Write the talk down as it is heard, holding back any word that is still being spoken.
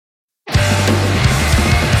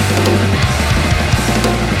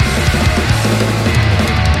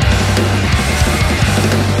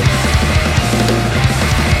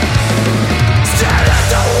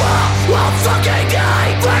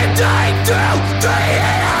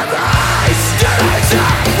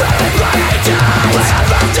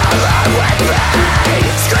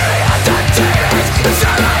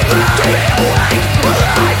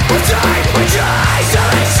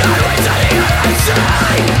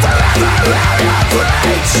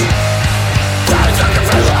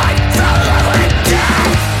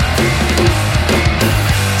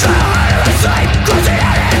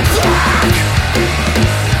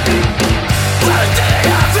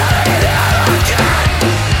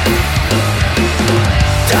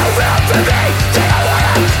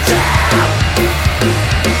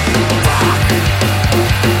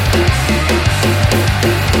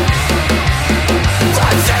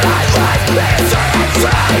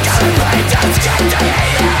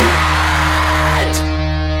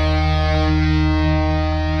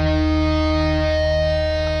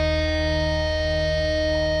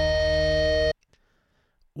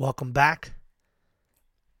Welcome back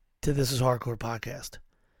to This Is Hardcore Podcast.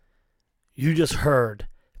 You just heard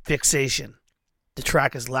Fixation. The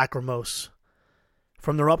track is Lacrimose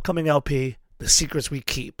from their upcoming LP, The Secrets We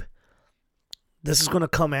Keep. This is going to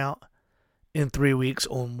come out in 3 weeks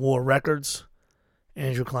on War Records,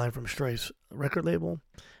 Andrew Klein from Strife's record label.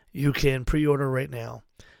 You can pre-order right now,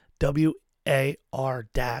 war-rec.com.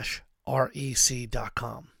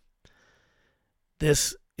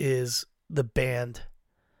 This is the band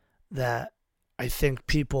that I think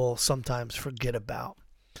people sometimes forget about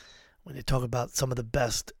when they talk about some of the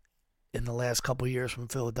best in the last couple of years from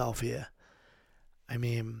Philadelphia. I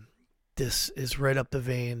mean, this is right up the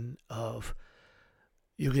vein of,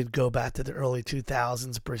 you could go back to the early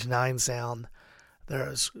 2000s, Bridge 9 sound.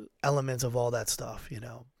 There's elements of all that stuff, you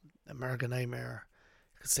know, American Nightmare.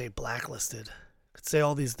 You could say Blacklisted. You could say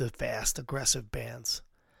all these the fast, aggressive bands.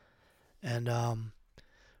 And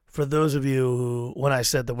for those of you who, when I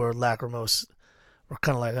said the word lacrimose, were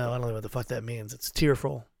kind of like, oh, I don't know what the fuck that means. It's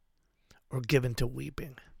tearful or given to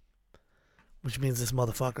weeping, which means this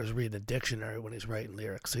motherfucker's reading a dictionary when he's writing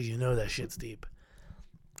lyrics, so you know that shit's deep.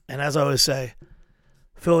 And as I always say,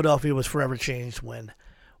 Philadelphia was forever changed when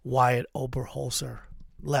Wyatt Oberholzer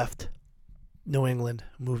left New England,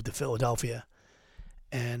 moved to Philadelphia,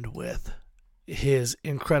 and with his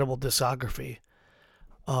incredible discography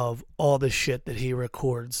of all the shit that he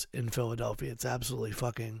records in Philadelphia, it's absolutely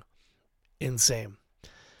fucking insane.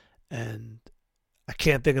 And I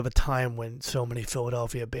can't think of a time when so many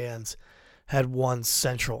Philadelphia bands had one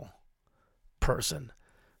central person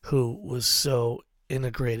who was so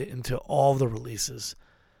integrated into all the releases.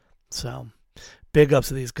 So big ups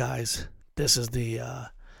to these guys. This is the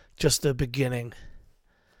just the beginning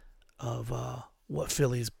of what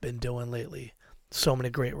Philly's been doing lately. So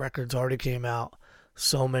many great records already came out.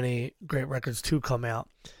 So many great records to come out.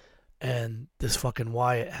 And this fucking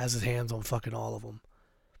Wyatt has his hands on fucking all of them.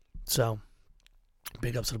 So,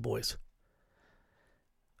 big ups to the boys.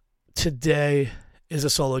 Today is a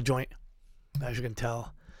solo joint, as you can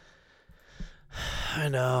tell. I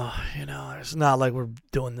know, it's not like we're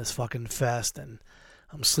doing this fucking fest and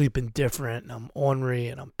I'm sleeping different and I'm ornery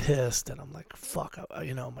and I'm pissed and I'm like, fuck,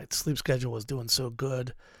 my sleep schedule was doing so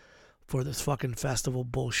good before this fucking festival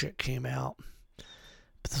bullshit came out.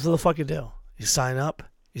 But this is what the fuck you do. You sign up,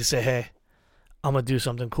 you say, hey, I'm going to do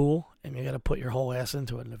something cool, and you got to put your whole ass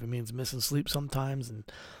into it. And if it means missing sleep sometimes and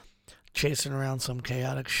chasing around some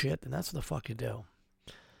chaotic shit, then that's what the fuck you do.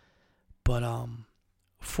 But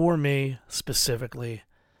for me specifically,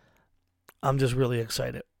 I'm just really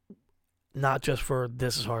excited. Not just for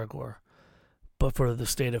This Is Hardcore, but for the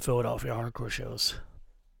State of Philadelphia hardcore shows.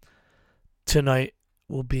 Tonight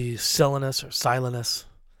will be Silenus,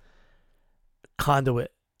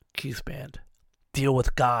 Conduit, Keith's band, Deal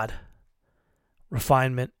with God,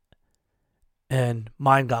 Refinement, and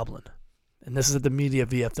Mind Goblin. And this is at the Media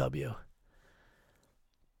VFW.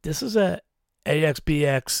 This is at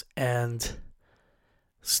AXBX and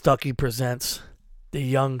Stucky Presents the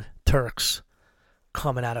Young Turks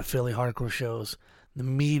coming out of Philly hardcore shows. The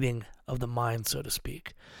meeting of the mind, so to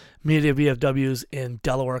speak. Media VFW's in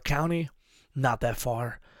Delaware County, not that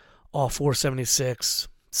far. All 476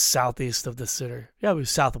 southeast of the city. Yeah, we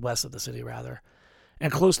southwest of the city, rather.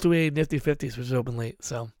 And close to a Nifty 50s, which is open late.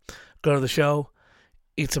 So, go to the show,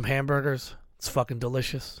 eat some hamburgers. It's fucking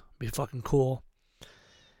delicious. Be fucking cool.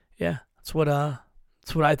 Yeah, that's what I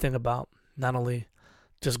think about. Not only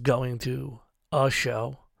just going to a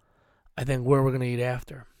show, I think where we're going to eat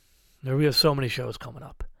after. We have so many shows coming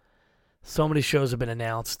up. So many shows have been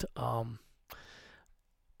announced.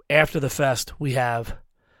 After the fest, we have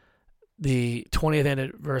the 20th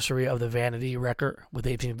anniversary of the Vanity record with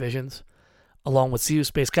 18 Visions, along with See You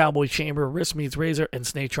Space Cowboy, Chamber, Wrist Meets Razor, and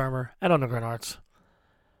Snake Charmer at Underground Arts.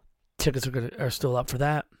 Tickets are still up for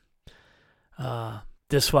that.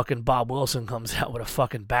 This fucking Bob Wilson comes out with a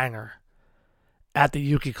fucking banger at the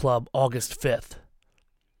Yuki Club August 5th.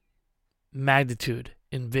 Magnitude,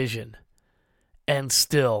 Envision, and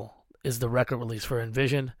Still is the record release for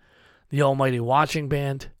Envision. The Almighty Watching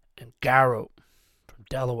Band, and Garrote from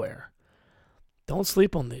Delaware. Don't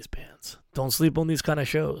sleep on these bands. Don't sleep on these kind of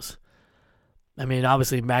shows. I mean,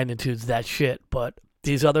 obviously Magnitude's that shit, but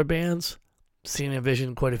these other bands, seen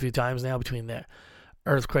Envision quite a few times now between the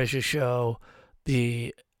Earth Crisis show,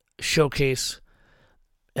 the Showcase,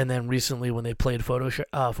 and then recently when they played Photo Club,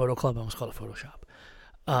 I almost called it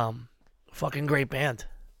Photoshop. Fucking great band.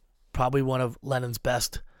 Probably one of Lennon's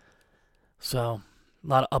best. So, a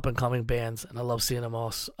lot of up-and-coming bands, and I love seeing them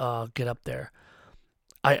all get up there.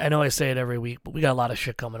 I know I say it every week, but we got a lot of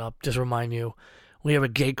shit coming up. Just remind you, we have a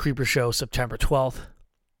Gate Creeper show September 12th.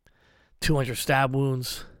 200 Stab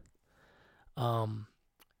Wounds.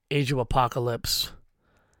 Age of Apocalypse.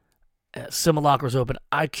 Simulacra's open.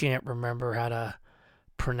 I can't remember how to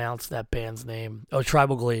pronounce that band's name. Oh,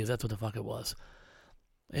 Tribal Glaze. That's what the fuck it was.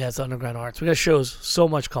 Yeah, it's Underground Arts. We got shows, so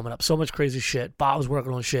much coming up, so much crazy shit. Bob's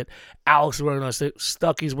working on shit. Alex is working on shit.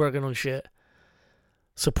 Stucky's working on shit.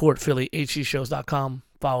 Support Philly, HCShows.com.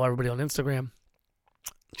 Follow everybody on Instagram.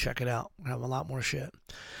 Check it out. We have a lot more shit.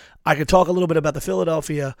 I could talk a little bit about the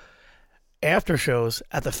Philadelphia after shows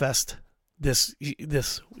at the Fest this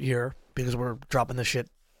year because we're dropping this shit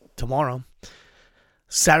tomorrow.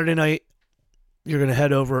 Saturday night, you're going to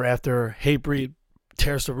head over after Hatebreed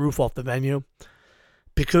tears the roof off the venue.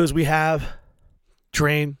 Because we have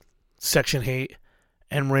Drain, Section Hate,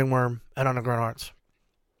 and Ringworm at Underground Arts.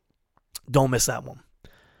 Don't miss that one.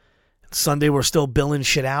 Sunday, we're still billing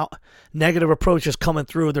shit out. Negative Approach is coming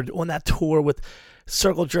through. They're on that tour with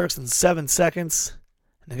Circle Jerks in 7 seconds.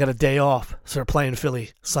 And they got a day off, so they're playing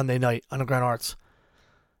Philly Sunday night, Underground Arts.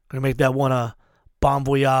 Gonna make that one a bon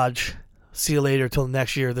voyage. See you later till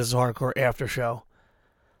next year. This is Hardcore After Show.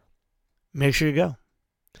 Make sure you go.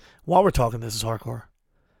 While we're talking, this is Hardcore.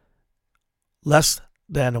 Less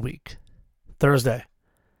than a week. Thursday.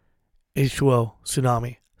 H2O,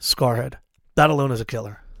 Tsunami, Scarhead. That alone is a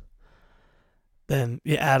killer. Then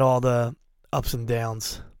you add all the ups and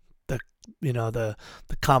downs, the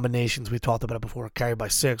combinations we talked about it before. Carried by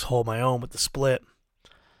Six, Hold My Own with the split.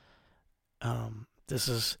 This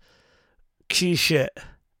is key shit,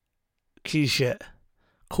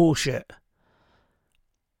 cool shit.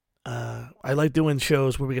 I like doing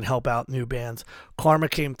shows where we can help out new bands. Karma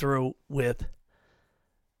came through with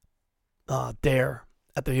Dare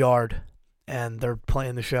at the Yard, and they're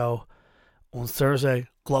playing the show on Thursday.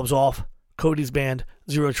 Gloves Off, Cody's band,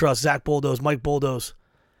 Zero Trust, Zach Bulldoze, Mike Bulldoze,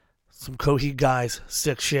 some Coheed guys,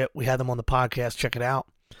 sick shit. We had them on the podcast. Check it out.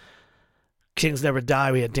 Kings Never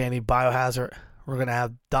Die. We had Danny Biohazard. We're going to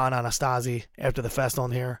have Don Anastasi after the fest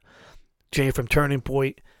on here. Jay from Turning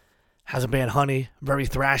Point has a band, Honey, very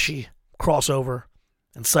thrashy, crossover,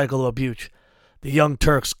 and Cycle of Abuse. The Young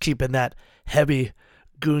Turks keeping that heavy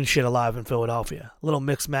goon shit alive in Philadelphia. A little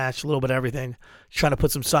mixed match, a little bit of everything. Trying to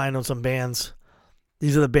put some sign on some bands.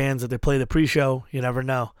 These are the bands that they play the pre-show. You never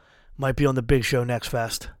know. Might be on the big show next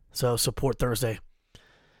fest. So support Thursday.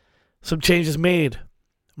 Some changes made.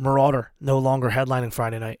 Marauder no longer headlining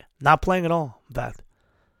Friday night. Not playing at all, in fact.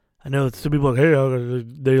 I know some people are like, hey, are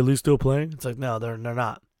they at least still playing? It's like, no, they're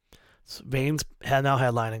not. Veins now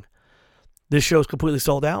headlining. This show's completely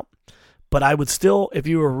sold out. But I would still, if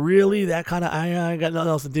you were really that kind of, I got nothing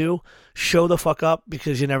else to do, show the fuck up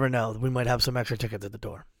because you never know. We might have some extra tickets at the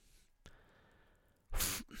door.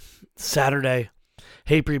 Saturday,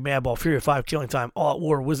 Hatebreed, Madball, Fury of 5, Killing Time, All at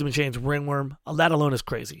War, Wisdom and Chains, Ringworm. That alone is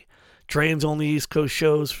crazy. Drain's only East Coast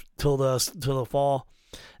shows till the fall.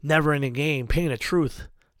 Never Ending Game, Pain of Truth.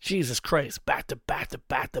 Jesus Christ, back to back to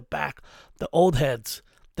back to back. The old heads,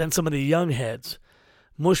 then some of the young heads.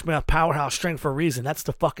 Mushmouth, Powerhouse, Strength for a Reason. That's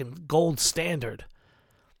the fucking gold standard.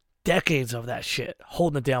 Decades of that shit,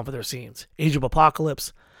 holding it down for their scenes. Age of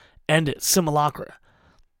Apocalypse, End It, Simulacra.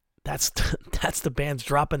 That's the bands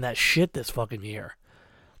dropping that shit this fucking year.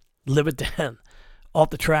 Live It Then,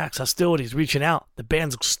 Off the Tracks, Hostilities, Reaching Out. The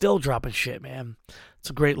band's still dropping shit, man. It's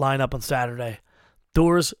a great lineup on Saturday.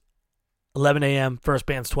 Doors, 11 a.m., first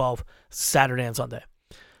band's 12, Saturday and Sunday.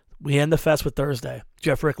 We end the fest with Thursday.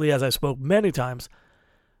 Jeff Rickley, as I spoke many times,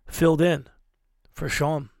 filled in for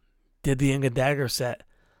Sean. Did the Inga Dagger set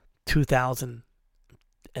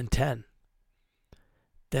 2010.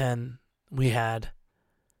 Then we had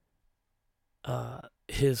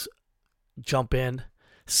his jump in,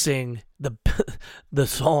 sing the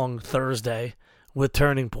song Thursday with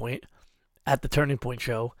Turning Point at the Turning Point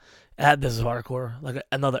show. This Is Hardcore, like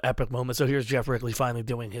another epic moment. So here's Jeff Rickley finally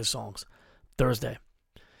doing his songs. Thursday.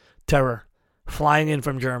 Terror, flying in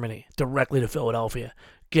from Germany directly to Philadelphia,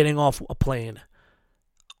 getting off a plane,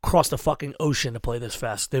 across the fucking ocean to play this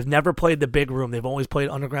fest. They've never played the big room. They've always played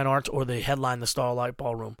Underground Arts or they headline the Starlight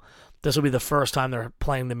Ballroom. This will be the first time they're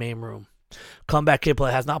playing the main room. Comeback Kid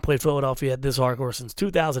has not played Philadelphia at This Hardcore since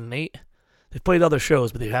 2008. They've played other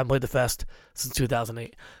shows, but they haven't played the fest since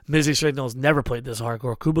 2008. Mizzy Signal's never played This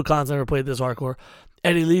Hardcore. Kublai Khan's never played This Hardcore.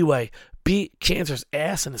 Eddie Leeway beat Cancer's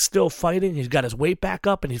ass and is still fighting. He's got his weight back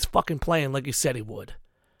up and he's fucking playing like he said he would.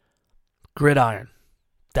 Gridiron.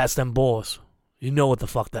 That's them Bulls. You know what the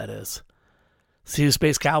fuck that is. See the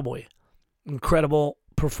Space Cowboy. Incredible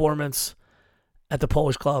performance at the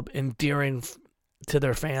Polish Club. Endearing to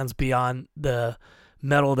their fans beyond the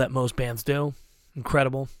metal that most bands do.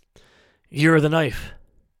 Incredible. Year of the Knife.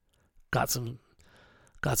 Got some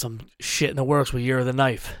shit in the works with Year of the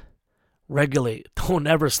Knife. Regulate. Don't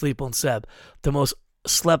ever sleep on Seb. The most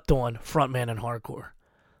slept on frontman in hardcore.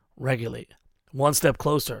 Regulate. One Step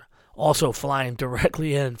Closer. Also flying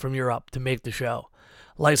directly in from Europe to make the show.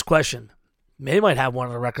 Life's Question. They might have one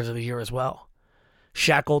of the records of the year as well.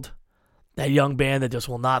 Shackled. That young band that just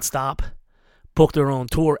will not stop. Book their own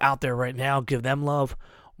tour out there right now. Give them love.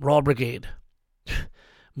 Raw Brigade.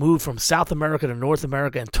 Moved from South America to North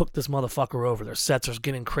America and took this motherfucker over. Their sets are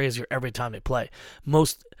getting crazier every time they play.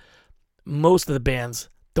 Most of the bands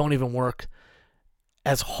don't even work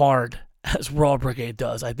as hard as Raw Brigade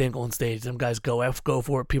does, I think, on stage. Them guys go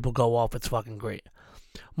for it. People go off. It's fucking great.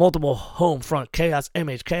 Multiple home front Chaos,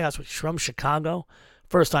 MH Chaos, which is from Chicago.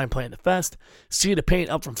 First time playing the fest. See the Paint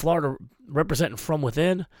up from Florida representing From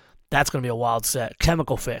Within. That's going to be a wild set.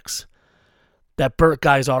 Chemical Fix. That Burt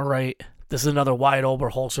guy's all right. This is another Wyatt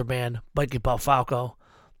Oberholzer band. Mikey Falco.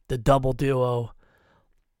 The Double Duo.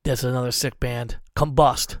 This is another sick band.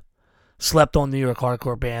 Combust. Slept on New York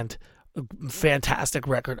hardcore band. Fantastic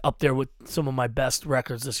record. Up there with some of my best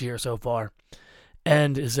records this year so far.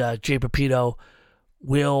 And is Jay Pepito,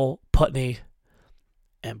 Will Putney,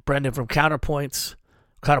 and Brendan from Counterparts.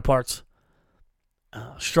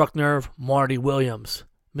 Struck Nerve, Marty Williams.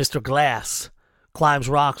 Mr. Glass. Climbs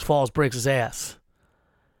rocks, falls, breaks his ass.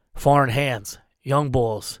 Foreign Hands. Young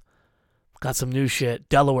Bulls. Got some new shit.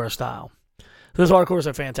 Delaware style. This hardcore is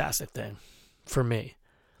a fantastic thing for me.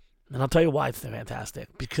 And I'll tell you why it's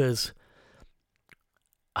fantastic. Because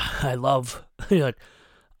I love, I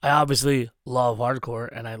obviously love hardcore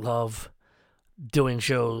and I love doing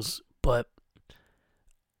shows, but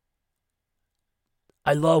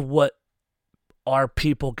I love what our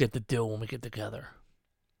people get to do when we get together.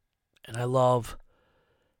 And I love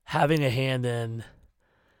having a hand in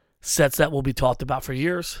sets that will be talked about for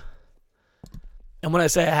years. And when I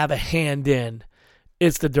say I have a hand in,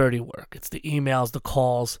 it's the dirty work. It's the emails, the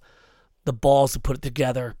calls, the balls to put it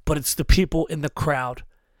together. But it's the people in the crowd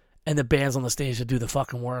and the bands on the stage that do the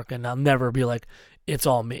fucking work. And I'll never be like, it's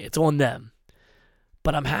all me. It's on them.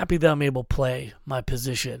 But I'm happy that I'm able to play my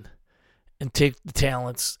position and take the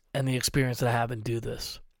talents and the experience that I have and do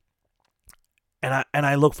this. And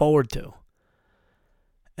I look forward to.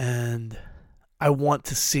 And I want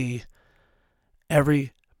to see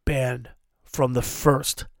every band from the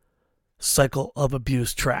first Cycle of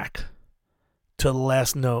Abuse track to the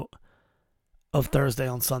last note of Thursday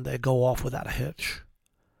on Sunday go off without a hitch.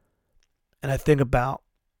 And I think about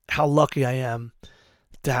how lucky I am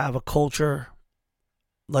to have a culture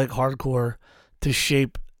like hardcore to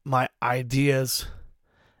shape my ideas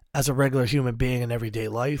as a regular human being in everyday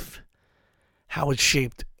life, how it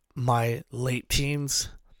shaped my late teens,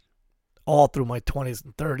 all through my 20s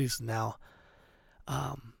and 30s now.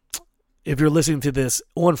 If you're listening to this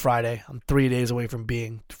on Friday, I'm 3 days away from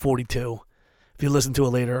being 42. If you listen to it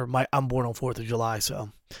later, I'm born on 4th of July,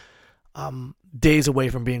 so I'm days away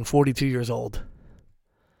from being 42 years old.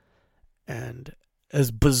 And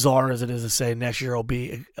as bizarre as it is to say, next year will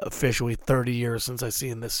be officially 30 years since I've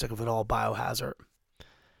seen this Sick of It All Biohazard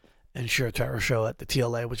and Sheer Terror show at the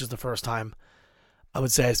TLA, which is the first time I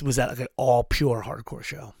would say it was at like an all pure hardcore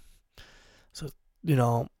show. So,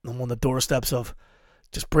 I'm on the doorsteps of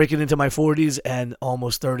just breaking into my 40s and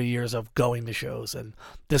almost 30 years of going to shows. And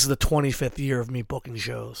this is the 25th year of me booking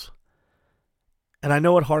shows. And I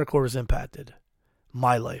know what hardcore has impacted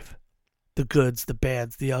my life. The goods, the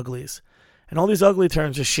bads, the uglies. And all these ugly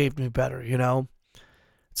terms just shaped me better,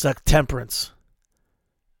 It's like temperance.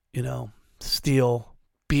 Steel,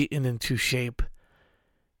 beaten into shape,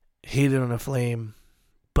 heated on a flame.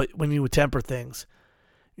 But when you temper things,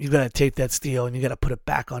 you got to take that steel and you got to put it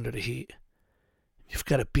back under the heat. You've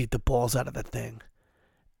got to beat the balls out of that thing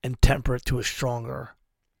and temper it to a stronger,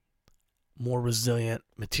 more resilient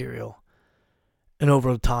material. And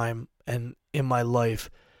over time and in my life,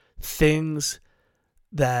 things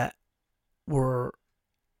that were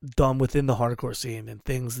done within the hardcore scene and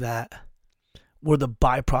things that were the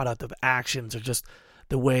byproduct of actions or just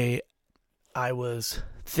the way I was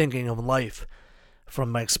thinking of life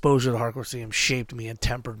from my exposure to the hardcore scene shaped me and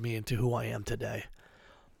tempered me into who I am today.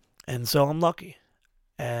 And so I'm lucky.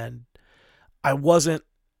 And I wasn't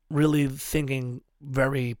really thinking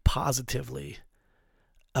very positively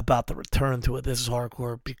about the return to it. This is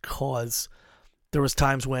hardcore because there was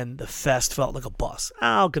times when the fest felt like a bus.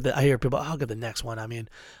 I hear people, I'll get the next one. I mean,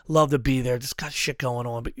 love to be there. Just got shit going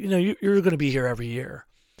on. But, you're going to be here every year.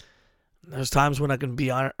 There's times when I can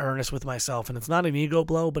be earnest with myself. And it's not an ego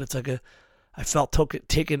blow, but it's like I felt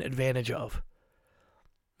taken advantage of.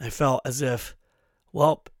 I felt as if,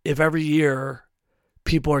 well, if every year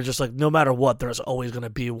people are just like, no matter what, there's always going to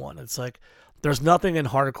be one. It's like, there's nothing in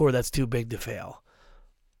hardcore that's too big to fail.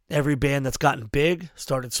 Every band that's gotten big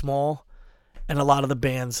started small. And a lot of the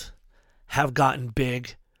bands have gotten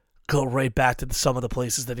big, go right back to some of the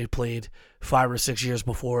places that they played 5 or 6 years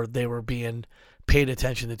before they were being paid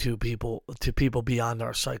attention to people beyond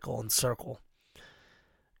our cycle and circle.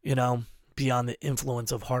 Beyond the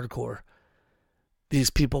influence of hardcore. These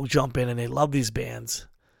people jump in and they love these bands,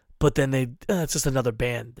 but then it's just another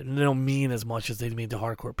band. And they don't mean as much as they mean to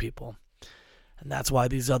hardcore people. And that's why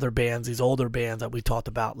these other bands, these older bands that we talked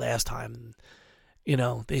about last time,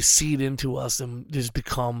 they seed into us and just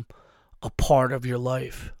become a part of your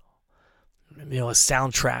life. A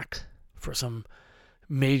soundtrack for some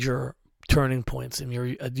major turning points in your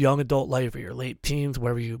young adult life or your late teens,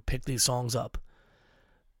 wherever you pick these songs up.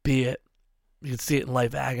 Be it, you can see it in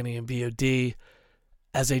Life Agony and VOD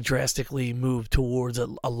as they drastically move towards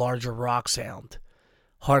a larger rock sound.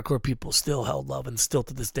 Hardcore people still held love and still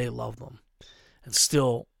to this day love them. And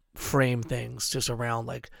still frame things just around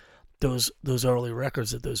like those early records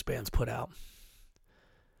that those bands put out.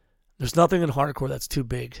 There's nothing in hardcore that's too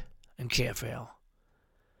big and can't fail.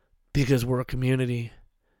 Because we're a community.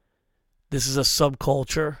 This is a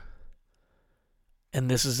subculture. And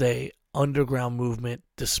this is a underground movement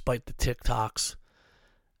despite the TikToks,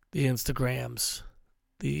 the Instagrams,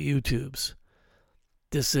 the YouTubes.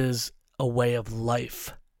 This is a way of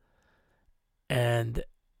life. And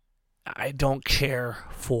I don't care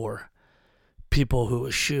for people who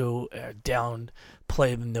downplay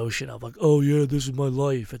the notion of like, oh yeah, this is my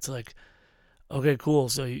life. It's like, okay, cool.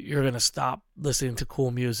 So you're going to stop listening to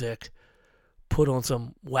cool music, put on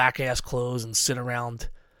some whack ass clothes and sit around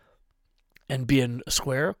and be in a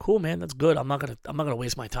square. Cool, man. That's good. I'm not going to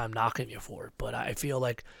waste my time knocking you for it. But I feel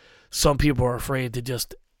like some people are afraid to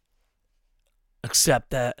just accept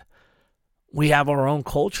that we have our own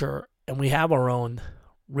culture and we have our own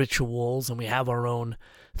rituals and we have our own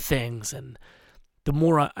things. And the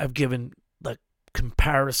more I've given like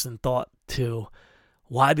comparison thought to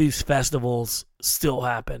why these festivals still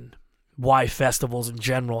happen, why festivals in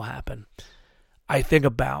general happen, I think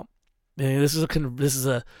about this is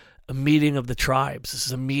a meeting of the tribes. This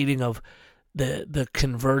is a meeting of the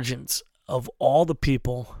convergence of all the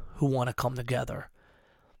people who want to come together.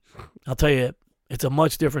 I'll tell you, it's a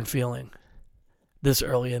much different feeling this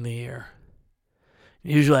early in the year.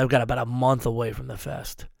 Usually I've got about a month away from the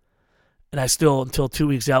fest. And I still, until 2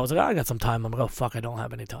 weeks out, was like, I got some time. I'm like, oh, fuck, I don't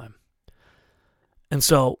have any time. And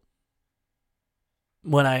so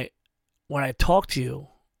when I talk to you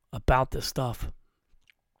about this stuff,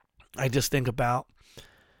 I just think about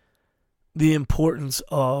the importance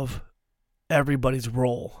of everybody's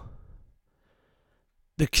role.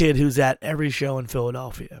 The kid who's at every show in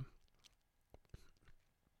Philadelphia.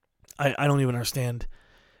 I don't even understand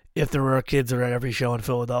if there are kids that are at every show in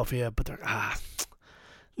Philadelphia, but they're,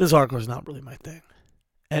 this hardcore is not really my thing.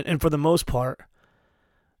 And for the most part,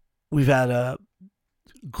 we've had a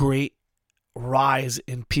great rise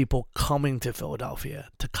in people coming to Philadelphia,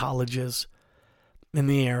 to colleges in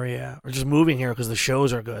the area, or just moving here because the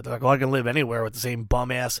shows are good. They're like, I can live anywhere with the same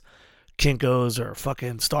bum-ass Kinko's or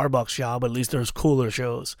fucking Starbucks job, but at least there's cooler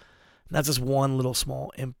shows. And that's just one little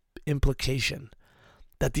small implication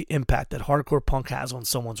that the impact that hardcore punk has on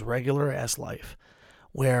someone's regular-ass life,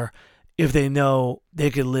 where if they know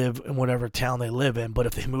they could live in whatever town they live in, but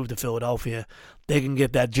if they move to Philadelphia, they can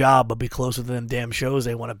get that job but be closer to them damn shows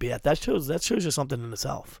they want to be at. That shows you something in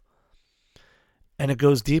itself. And it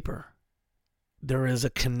goes deeper. There is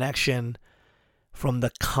a connection from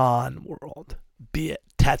the con world, be it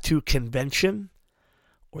tattoo convention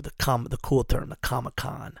or the cool term, the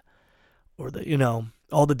Comic-Con, or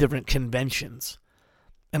all the different conventions.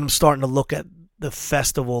 And I'm starting to look at the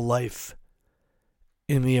festival life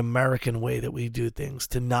in the American way that we do things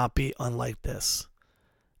to not be unlike this.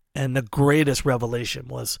 And the greatest revelation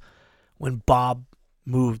was when Bob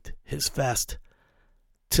moved his fest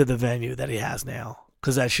to the venue that he has now.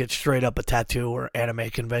 Because that shit's straight up a tattoo or anime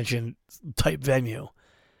convention type venue.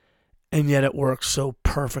 And yet it works so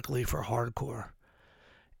perfectly for hardcore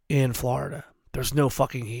in Florida. There's no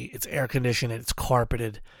fucking heat. It's air conditioned. It's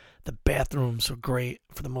carpeted. The bathrooms are great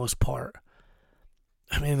for the most part.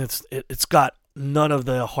 I mean, it's got none of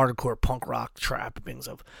the hardcore punk rock trappings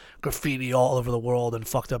of graffiti all over the world and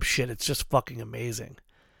fucked up shit. It's just fucking amazing.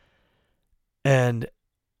 And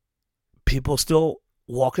people still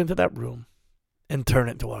walk into that room and turn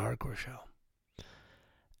it into a hardcore show.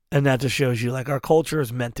 And that just shows you, like, our culture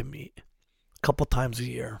is meant to meet a couple times a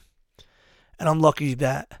year. And I'm lucky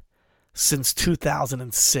that since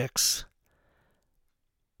 2006,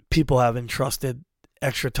 people have entrusted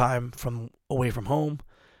extra time from away from home,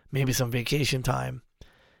 maybe some vacation time,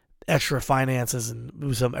 extra finances, and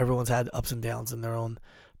everyone's had ups and downs in their own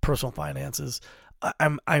personal finances.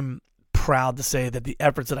 I'm proud to say that the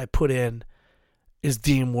efforts that I put in is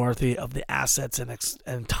deemed worthy of the assets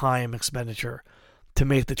and time expenditure to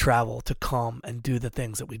make the travel to come and do the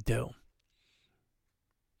things that we do.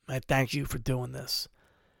 I thank you for doing this.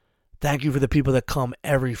 Thank you for the people that come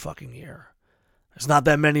every fucking year. There's not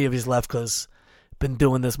that many of you left because I've been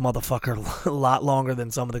doing this motherfucker a lot longer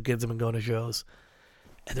than some of the kids have been going to shows.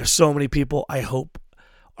 And there's so many people I hope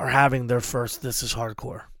are having their first This Is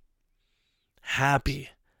Hardcore. Happy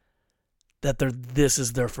that this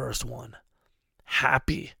is their first one.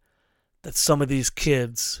 Happy that some of these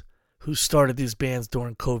kids who started these bands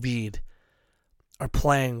during COVID are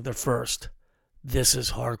playing their first This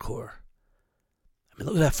Is Hardcore. I mean,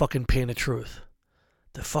 look at that fucking Pain of Truth.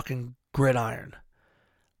 The fucking Gridiron.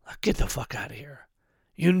 Like, get the fuck out of here.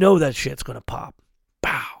 You know that shit's gonna pop.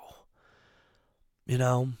 Bow. You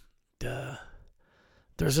know,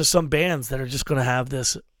 there's just some bands that are just gonna have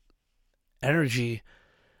this energy,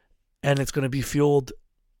 and it's gonna be fueled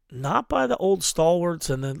not by the old stalwarts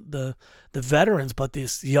and the veterans, but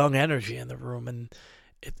this young energy in the room. And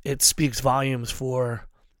it speaks volumes for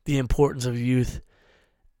the importance of youth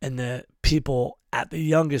and the people at the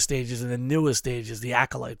youngest stages and the newest stages, the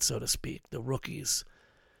acolytes, so to speak, the rookies,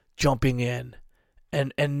 jumping in.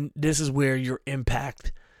 And this is where your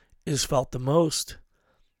impact is felt the most.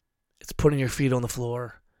 It's putting your feet on the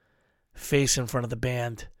floor, face in front of the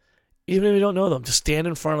band. Even if you don't know them, just stand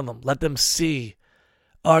in front of them. Let them see.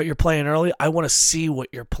 All right, you're playing early. I want to see what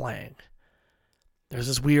you're playing. There's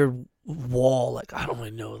this weird wall. Like, I don't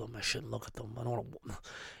really know them. I shouldn't look at them. I don't want to,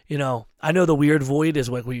 you know. I know the weird void is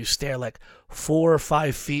like where you stare like 4 or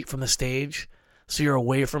 5 feet from the stage, so you're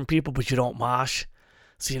away from people, but you don't mosh.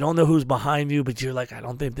 So you don't know who's behind you, but you're like, I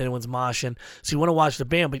don't think anyone's moshing. So you want to watch the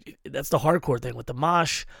band, but that's the hardcore thing with the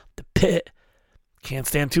mosh, the pit. Can't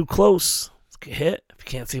stand too close. Get hit if you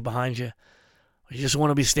can't see behind you. You just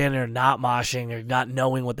want to be standing there not moshing or not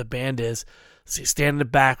knowing what the band is. So you stand in the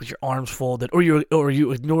back with your arms folded, or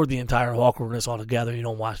you ignore the entire awkwardness altogether. You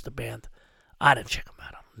don't watch the band. I didn't check them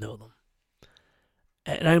out. I don't know them.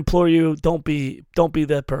 And I implore you, don't be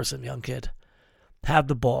that person, young kid. Have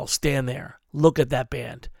the ball. Stand there. Look at that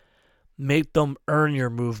band. Make them earn your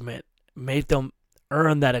movement. Make them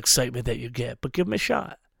earn that excitement that you get. But give them a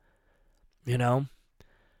shot. You know?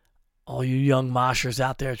 All you young moshers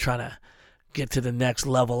out there trying to get to the next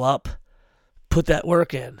level up, put that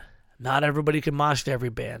work in. Not everybody can mosh to every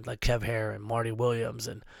band like Kev Hare and Marty Williams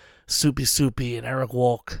and Soupy Soupy and Eric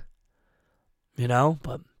Walk. You know?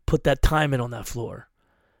 But put that time in on that floor.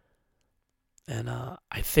 And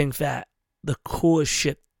I think that the coolest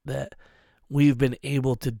shit that we've been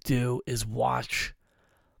able to do is watch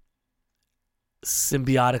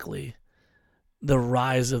symbiotically the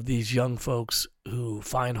rise of these young folks who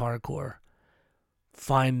find hardcore,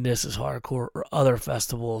 find This Is Hardcore or other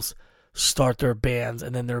festivals, start their bands,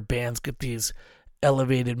 and then their bands get these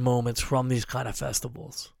elevated moments from these kind of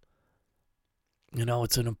festivals. You know,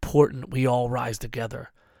 it's an important, we all rise together.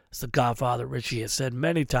 As the Godfather Richie has said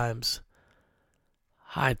many times,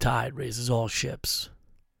 high tide raises all ships.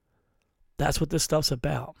 That's what this stuff's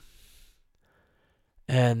about.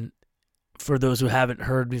 And for those who haven't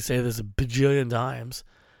heard me say this a bajillion times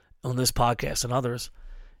on this podcast and others,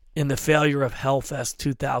 in the failure of Hellfest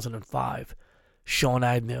 2005, Sean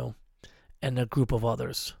Agnew and a group of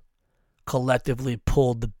others collectively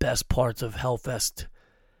pulled the best parts of Hellfest,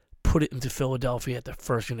 put it into Philadelphia at the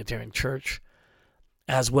First Unitarian Church,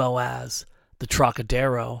 as well as the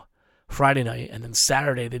Trocadero Friday night, and then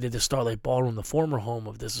Saturday they did the Starlight Ballroom, the former home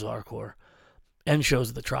of This Is Hardcore, and shows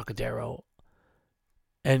at the Trocadero,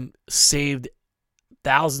 and saved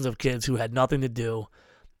thousands of kids who had nothing to do,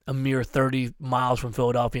 a mere 30 miles from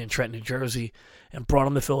Philadelphia in Trenton, New Jersey, and brought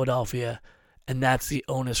them to Philadelphia. And that's the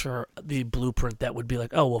onus for the blueprint that would be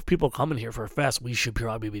like, oh, well, if people are coming here for a fest, we should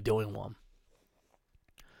probably be doing one.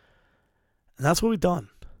 And that's what we've done.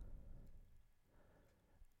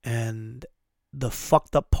 And the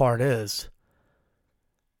fucked up part is,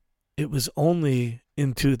 it was only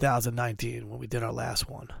in 2019 when we did our last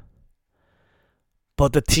one.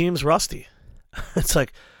 But the team's rusty. It's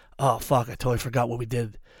like, oh, fuck, I totally forgot what we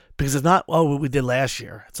did. Because it's not, oh, what we did last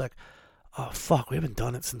year. It's like, oh, fuck, we haven't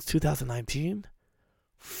done it since 2019?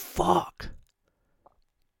 Fuck.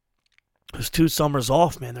 There's 2 summers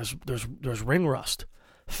off, man. There's ring rust.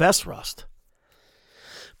 Fest rust.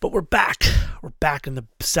 But we're back. We're back in the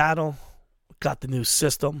saddle. We got the new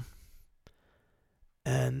system.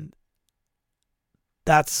 And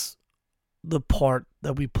that's the part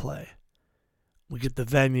that we play. We get the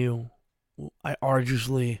venue. I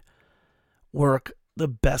arduously work the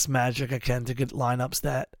best magic I can to get lineups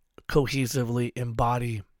that cohesively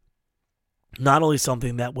embody not only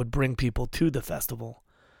something that would bring people to the festival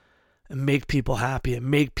and make people happy and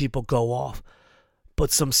make people go off,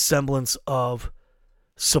 but some semblance of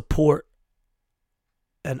support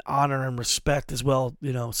and honor and respect as well.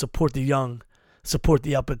 You know, support the young, support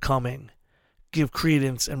the up and coming, give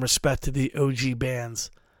credence and respect to the OG bands,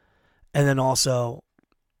 and then also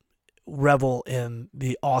revel in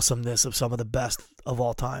the awesomeness of some of the best of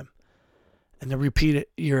all time. And to repeat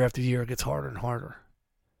it year after year, it gets harder and harder.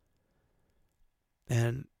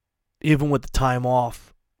 And even with the time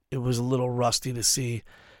off, it was a little rusty to see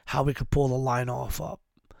how we could pull the line off up.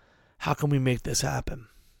 How can we make this happen?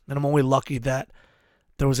 And I'm only lucky that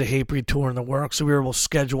there was a Hatebreed tour in the works, so we were able to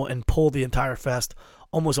schedule and pull the entire fest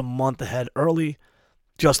almost a month ahead early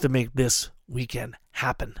just to make this weekend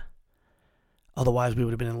happen. Otherwise, we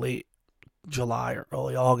would have been in late July or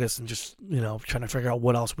early August and just, trying to figure out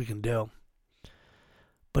what else we can do.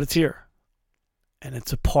 But it's here. And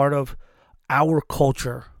it's a part of our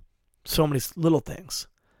culture. So many little things.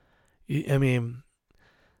 I mean,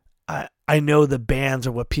 I know the bands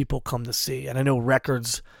are what people come to see. And I know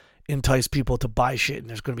records entice people to buy shit. And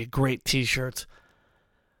there's going to be great t-shirts.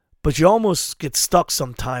 But you almost get stuck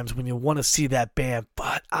sometimes when you want to see that band.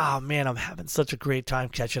 But, man, I'm having such a great time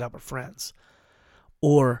catching up with friends.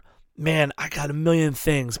 Or, man, I got a million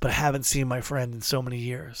things, but I haven't seen my friend in so many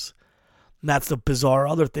years. And that's the bizarre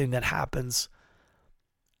other thing that happens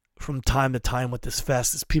from time to time with this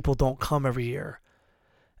fest is people don't come every year.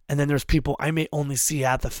 And then there's people I may only see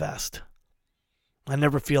at the fest. I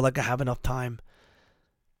never feel like I have enough time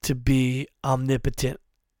to be omnipotent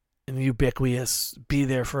and ubiquitous, be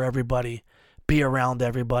there for everybody, be around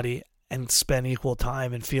everybody, and spend equal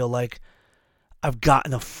time and feel like I've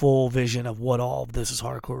gotten a full vision of what all of This Is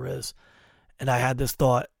Hardcore is. And I had this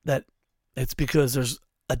thought that it's because there's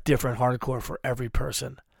a different hardcore for every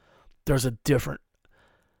person. There's a different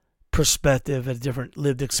perspective, a different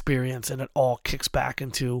lived experience, and it all kicks back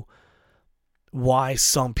into why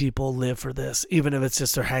some people live for this, even if it's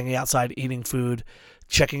just they're hanging outside, eating food,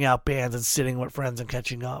 checking out bands, and sitting with friends and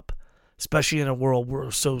catching up. Especially in a world where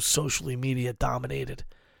we're so socially media dominated.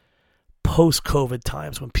 Post-COVID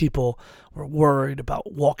times when people were worried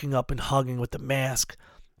about walking up and hugging with the mask.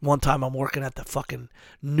 One time I'm working at the fucking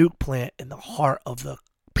nuke plant in the heart of the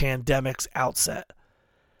pandemic's outset.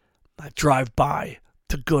 I drive by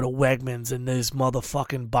to go to Wegmans and this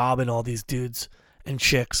motherfucking Bob and all these dudes and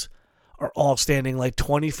chicks are all standing like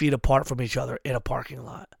 20 feet apart from each other in a parking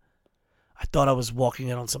lot. I thought I was walking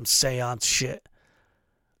in on some seance shit.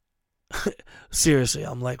 Seriously,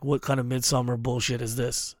 I'm like, what kind of midsummer bullshit is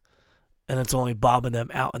this? And it's only Bob and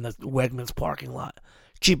them out in the Wegmans parking lot,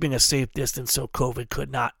 keeping a safe distance so COVID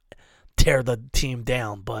could not tear the team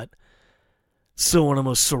down. But still one of the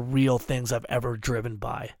most surreal things I've ever driven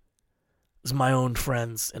by is my own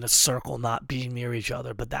friends in a circle not being near each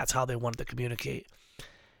other, but that's how they wanted to communicate.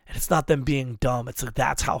 And it's not them being dumb. It's like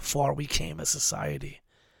that's how far we came as society,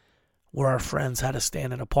 where our friends had to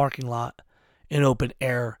stand in a parking lot in open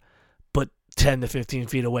air, but 10 to 15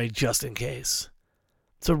 feet away just in case.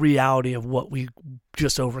 It's a reality of what we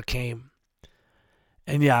just overcame.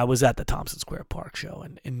 And yeah, I was at the Thompson Square Park show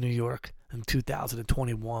in New York in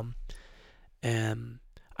 2021. And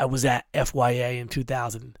I was at FYA in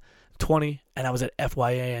 2020. And I was at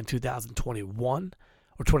FYA in 2021.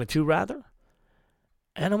 Or 22 rather.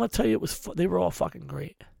 And I'm going to tell you, they were all fucking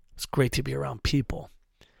great. It's great to be around people.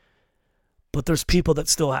 But there's people that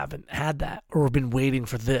still haven't had that or have been waiting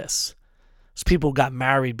for this. There's people who got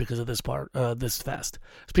married because of this fest.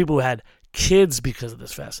 There's people who had kids because of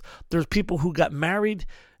this fest. There's people who got married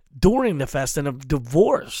during the fest and have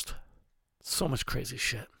divorced So much crazy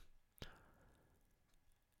shit.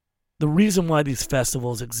 The reason why these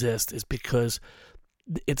festivals exist is because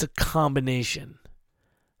it's a combination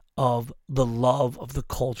of the love of the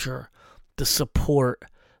culture, the support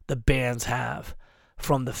the bands have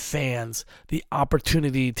from the fans, the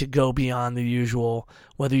opportunity to go beyond the usual,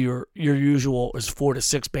 whether your usual is 4 to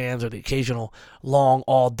 6 bands or the occasional long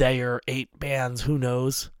all-dayer 8 bands, who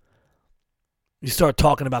knows? You start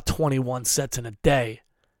talking about 21 sets in a day,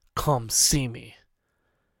 come see me.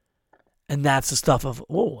 And that's the stuff of,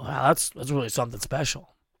 oh, wow, that's really something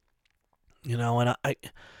special. You know, and I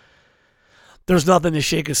there's nothing to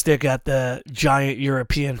shake a stick at the giant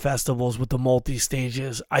European festivals with the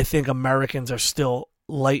multi-stages. I think Americans are still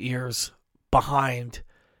light years behind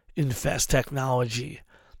in fest technology,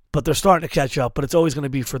 but they're starting to catch up, but it's always going to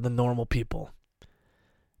be for the normal people.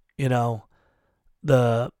 You know,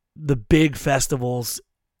 the big festivals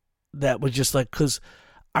that would just like, because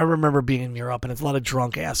I remember being in Europe and it's a lot of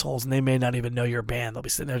drunk assholes and they may not even know your band. They'll be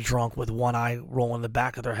sitting there drunk with one eye rolling the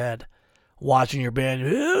back of their head, watching your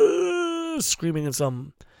band, screaming in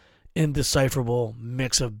some indecipherable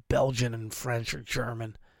mix of Belgian and French or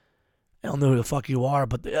German. I don't know who the fuck you are,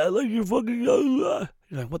 but I like your fucking. You're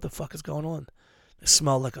like, what the fuck is going on? They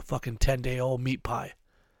smell like a fucking 10-day-old meat pie.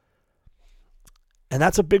 And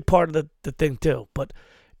that's a big part of the thing too. But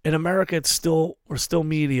in America, we're still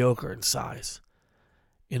mediocre in size.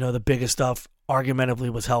 You know, the biggest stuff, argumentatively,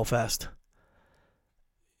 was Hellfest.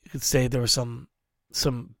 You could say there were some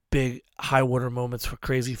big high water moments for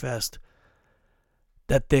Crazy Fest.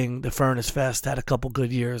 That thing, the Furnace Fest, had a couple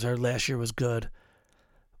good years. Our last year was good.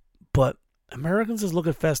 But Americans just look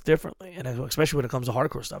at Fest differently, and especially when it comes to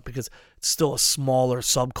hardcore stuff, because it's still a smaller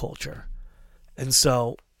subculture. And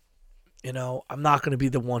so, you know, I'm not going to be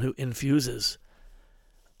the one who infuses.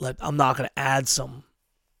 I'm not going to add some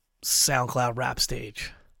SoundCloud rap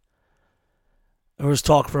stage. There was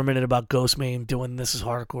talk for a minute about Ghostmane doing This Is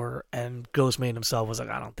Hardcore, and Ghostmane himself was like,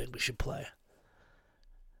 I don't think we should play.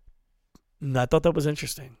 And I thought that was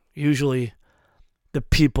interesting. Usually, the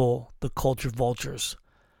people, the culture vultures,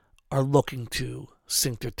 are looking to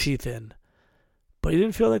sink their teeth in. But he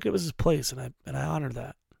didn't feel like it was his place, and I honored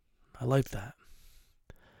that. I liked that.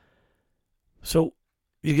 So,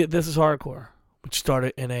 you get This Is Hardcore, which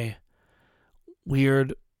started in a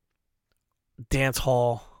weird dance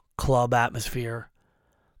hall club atmosphere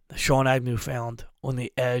that Sean Agnew found on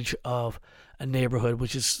the edge of a neighborhood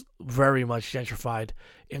which is very much gentrified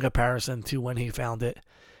in comparison to when he found it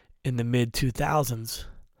in the mid-2000s,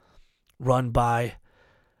 run by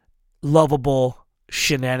lovable,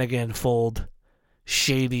 shenanigan-filled,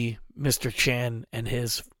 shady Mr. Chan and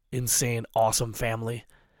his insane, awesome family.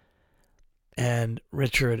 And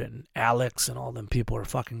Richard and Alex and all them people are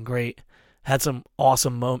fucking great. Had some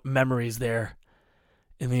awesome memories there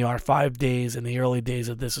in the R5 days, in the early days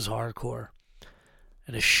of This Is Hardcore.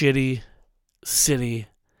 In a shitty city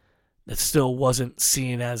that still wasn't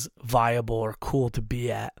seen as viable or cool to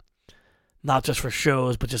be at. Not just for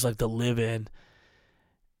shows, but just like to live in.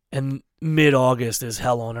 And mid-August is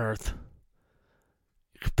hell on earth.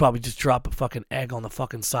 You could probably just drop a fucking egg on the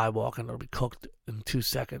fucking sidewalk and it'll be cooked in 2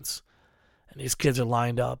 seconds. And these kids are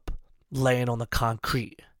lined up, laying on the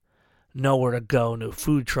concrete. Nowhere to go, no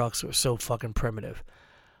food trucks. It was so fucking primitive.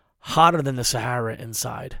 Hotter than the Sahara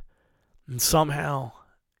inside. And somehow,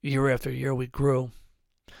 year after year, we grew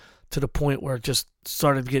to the point where it just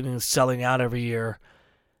started selling out every year.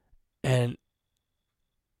 And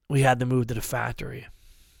we had to move to the factory.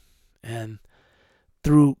 And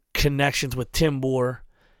through connections with Tim Bohr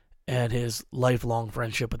and his lifelong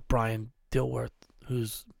friendship with Brian Dilworth,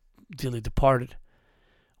 who's dearly departed,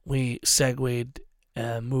 we segued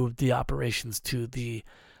and moved the operations to the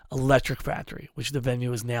Electric Factory, which the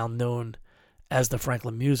venue is now known as the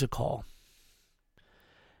Franklin Music Hall.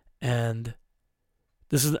 And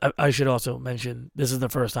this is, I should also mention, this is the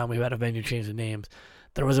first time we've had a venue change the names.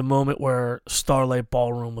 There was a moment where Starlight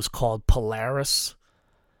Ballroom was called Polaris,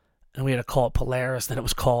 and we had to call it Polaris. Then it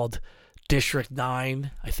was called District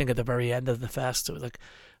 9, I think at the very end of the fest. It was like,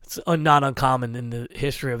 it's not uncommon in the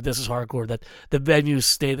history of This Is Hardcore that the venues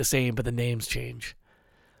stay the same, but the names change.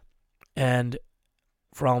 And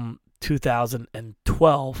from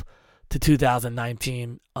 2012 to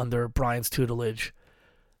 2019, under Brian's tutelage,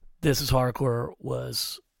 This Is Hardcore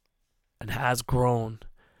was and has grown.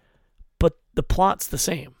 But the plot's the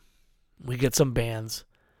same. We get some bands.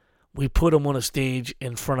 We put them on a stage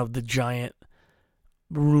in front of the giant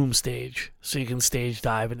room stage so you can stage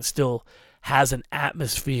dive, and it still has an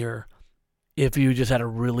atmosphere if you just had a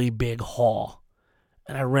really big hall.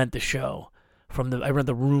 And I rent the show I rent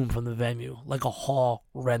the room from the venue, like a hall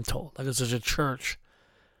rental, like it's just a church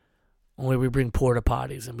where we bring porta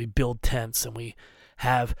potties and we build tents and we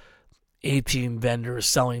have 18 vendors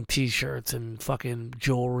selling t-shirts and fucking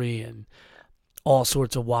jewelry and all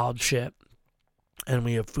sorts of wild shit. And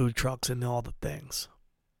we have food trucks and all the things.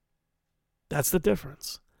 That's the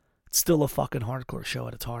difference. It's still a fucking hardcore show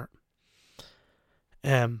at its heart.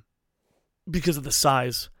 And because of the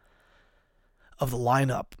size of the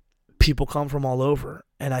lineup, people come from all over.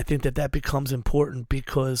 And I think that becomes important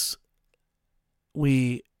because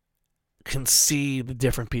we can see the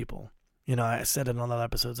different people. You know, I said it on other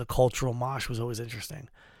episodes, a cultural mosh was always interesting.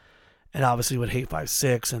 And obviously with Hate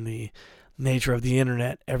 5/6 and the nature of the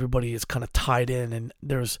internet, everybody is kind of tied in, and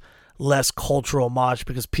there's less cultural mosh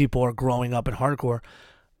because people are growing up in hardcore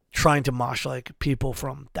trying to mosh like people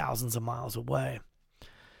from thousands of miles away.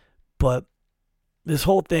 But this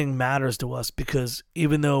whole thing matters to us because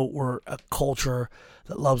even though we're a culture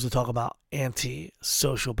that loves to talk about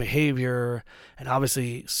anti-social behavior and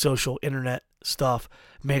obviously social internet stuff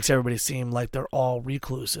makes everybody seem like they're all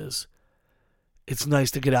recluses, it's nice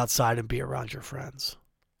to get outside and be around your friends.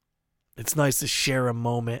 It's nice to share a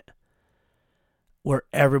moment where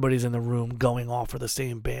everybody's in the room going off for the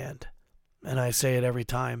same band. And I say it every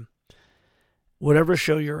time. Whatever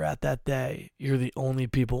show you're at that day, you're the only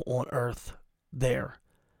people on earth there.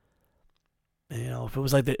 And, you know, if it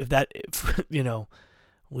was like that, if you know,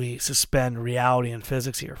 we suspend reality and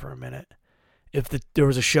physics here for a minute. If there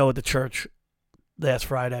was a show at the church last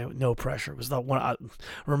Friday, no pressure. It was not one.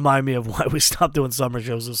 Remind me of why we stopped doing summer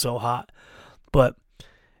shows. It was so hot. But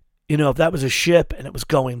you know, if that was a ship and it was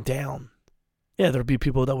going down, yeah, there'd be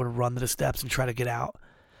people that would run to the steps and try to get out.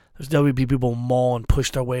 There would be people maul and push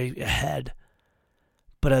their way ahead.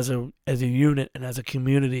 But as a unit and as a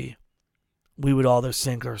community, we would either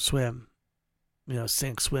sink or swim. You know,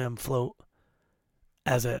 sink, swim, float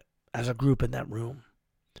as a group in that room.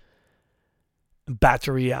 Back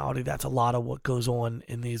to reality, that's a lot of what goes on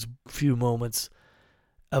in these few moments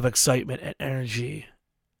of excitement and energy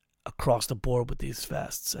across the board with these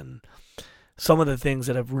fests. And some of the things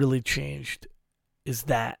that have really changed is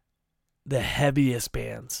that the heaviest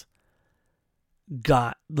bands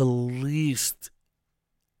got the least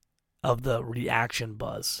of the reaction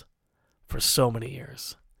buzz for so many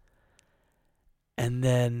years. And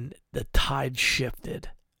then the tide shifted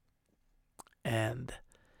and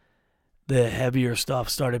the heavier stuff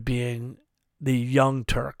started being the Young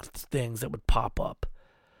Turk things that would pop up.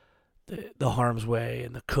 The Harm's Way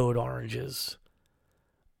and the Code Oranges.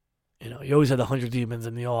 You know, you always had the 100 Demons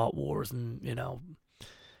and the All Out Wars, and, you know,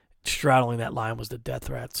 straddling that line was the Death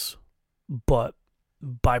Threats. But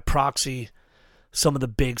by proxy, some of the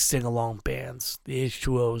big sing-along bands, the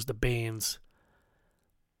H2Os, the Banes,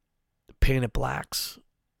 the Painted Blacks,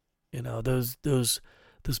 you know, those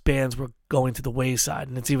bands were going to the wayside.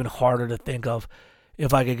 And it's even harder to think of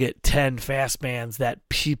if I could get 10 fast bands that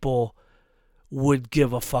people would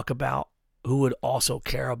give a fuck about, who would also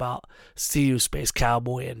care about See You, Space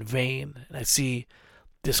Cowboy, and Vane. And I see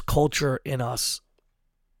this culture in us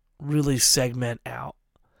really segment out,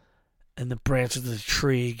 and the branches of the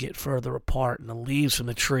tree get further apart, and the leaves from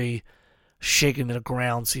the tree shaking to the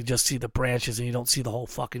ground, so you just see the branches and you don't see the whole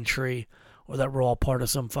fucking tree, or that we're all part of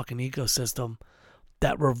some fucking ecosystem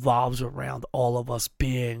that revolves around all of us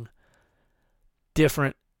being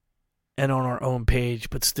different and on our own page,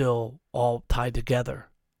 but still all tied together.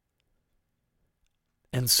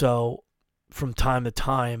 And so, from time to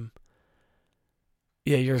time,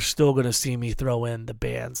 yeah, you're still going to see me throw in the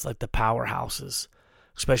bands like the Powerhouses,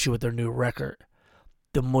 especially with their new record,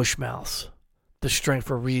 the Mushmouths, the Strength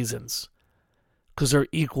for Reasons, because they're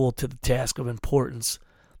equal to the task of importance.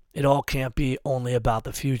 It all can't be only about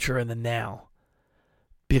the future and the now,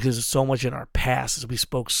 because it's so much in our past, as we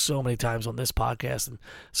spoke so many times on this podcast, and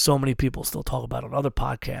so many people still talk about on other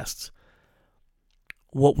podcasts.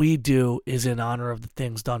 What we do is in honor of the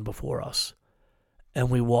things done before us, and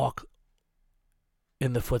we walk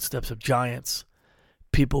in the footsteps of giants,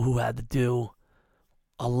 people who had to do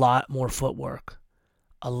a lot more footwork,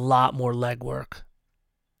 a lot more legwork,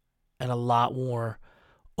 and a lot more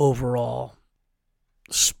overall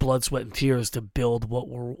blood, sweat, and tears to build what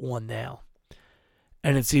we're on now.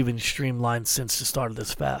 And it's even streamlined since the start of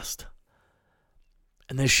this fest.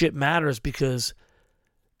 And this shit matters because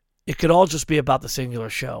it could all just be about the singular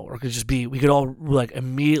show, or it could just be, we could all like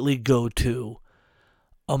immediately go to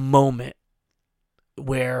a moment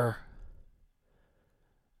where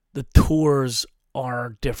the tours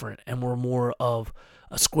are different and we're more of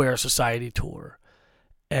a Square Society tour.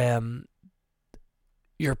 And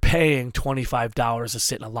you're paying $25 to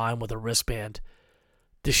sit in a line with a wristband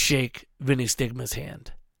to shake Vinny Stigma's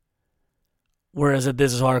hand. Whereas at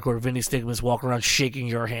This Is Hardcore, Vinny Stigma's walking around shaking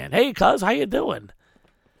your hand. Hey, cuz, how you doing?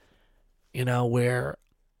 You know, where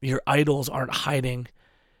your idols aren't hiding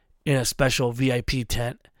in a special VIP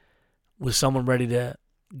tent with someone ready to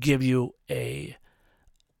give you a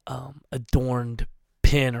adorned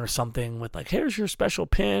pin or something with like, here's your special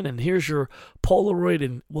pin and here's your Polaroid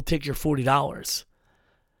and we'll take your $40.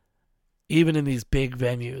 Even in these big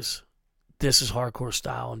venues, This Is Hardcore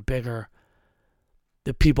style and bigger,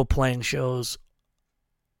 the people playing shows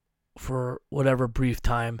for whatever brief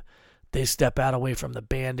time, they step out away from the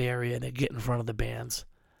band area and they get in front of the bands.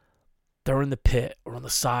 They're in the pit or on the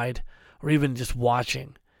side or even just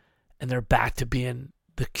watching, and they're back to being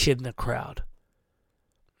the kid in the crowd.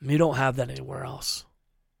 You don't have that anywhere else.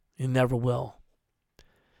 You never will.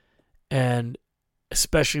 And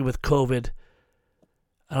especially with COVID,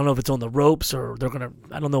 I don't know if it's on the ropes or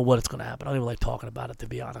I don't know what it's going to happen. I don't even like talking about it, to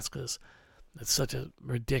be honest, because it's such a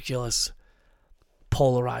ridiculous,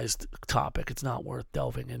 polarized topic. It's not worth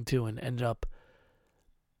delving into and end up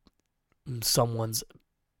in someone's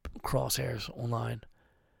crosshairs online.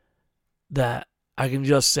 That I can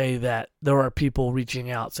just say that there are people reaching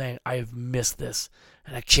out saying, I've missed this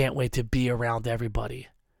and I can't wait to be around everybody.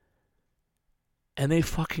 And they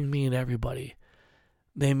fucking mean everybody.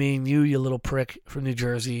 They mean you little prick from New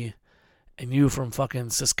Jersey, and you from fucking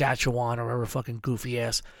Saskatchewan or wherever fucking goofy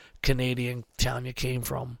ass Canadian town you came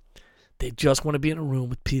from. They just want to be in a room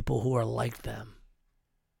with people who are like them.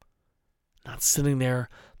 Not sitting there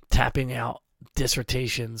tapping out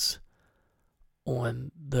dissertations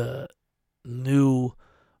on the new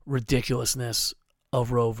ridiculousness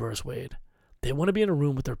of Roe versus Wade. They want to be in a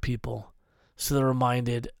room with their people so they're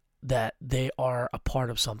reminded that they are a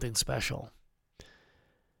part of something special.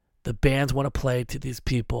 The bands want to play to these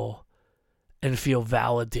people and feel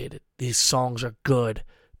validated. These songs are good.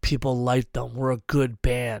 People like them. We're a good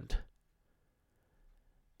band.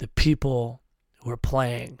 The people who are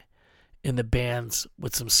playing in the bands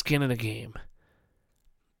with some skin in the game,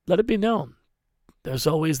 let it be known. There's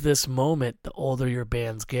always this moment the older your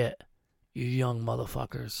bands get, you young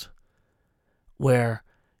motherfuckers, where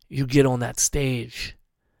you get on that stage.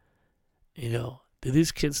 You know, do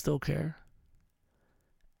these kids still care?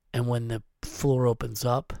 And when the floor opens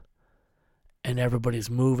up and everybody's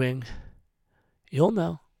moving, you'll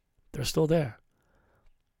know they're still there.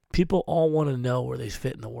 People all want to know where they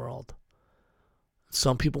fit in the world.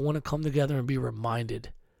 Some people want to come together and be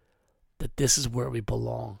reminded that this is where we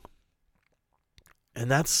belong. And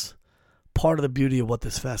that's part of the beauty of what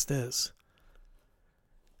this fest is.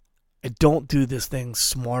 I don't do this thing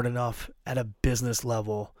smart enough at a business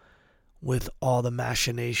level with all the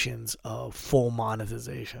machinations of full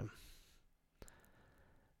monetization.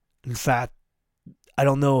 In fact, I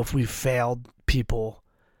don't know if we've failed people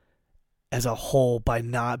as a whole by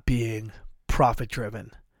not being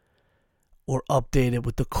profit-driven or updated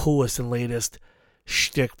with the coolest and latest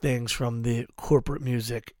shtick things from the corporate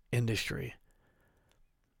music industry.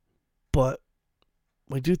 But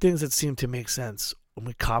we do things that seem to make sense, and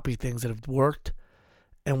we copy things that have worked,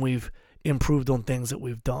 and we've improved on things that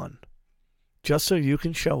we've done. Just so you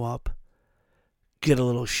can show up, get a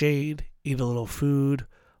little shade, eat a little food,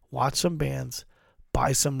 watch some bands,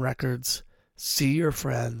 buy some records, see your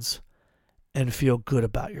friends, and feel good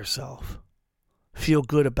about yourself. Feel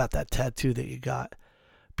good about that tattoo that you got.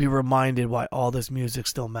 Be reminded why all this music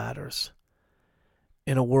still matters.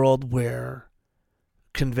 In a world where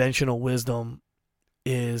conventional wisdom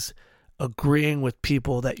is agreeing with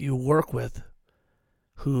people that you work with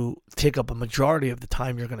who take up a majority of the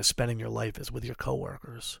time you're going to spend in your life is with your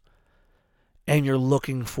coworkers. And you're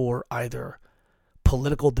looking for either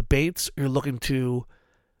political debates or you're looking to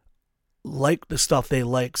like the stuff they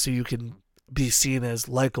like so you can be seen as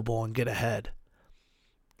likable and get ahead.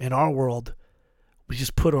 In our world, we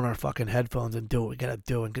just put on our fucking headphones and do what we got to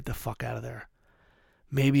do and get the fuck out of there.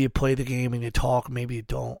 Maybe you play the game and you talk, maybe you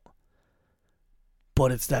don't.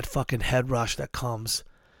 But it's that fucking head rush that comes.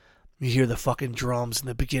 You hear the fucking drums in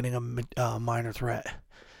the beginning of Minor Threat.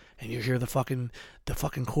 And you hear the fucking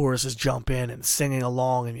choruses jump in and singing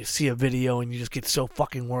along, and you see a video and you just get so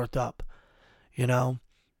fucking worked up. You know?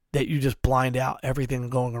 That you just blind out everything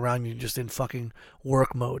going around you just in fucking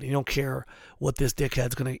work mode. You don't care what this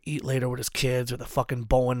dickhead's going to eat later with his kids or the fucking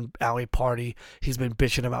bowling alley party he's been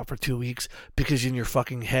bitching about for 2 weeks, because in your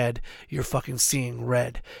fucking head, you're fucking seeing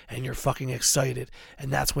red and you're fucking excited.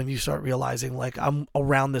 And that's when you start realizing, like, I'm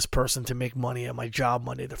around this person to make money at my job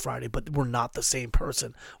Monday to Friday, but we're not the same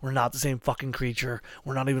person. We're not the same fucking creature.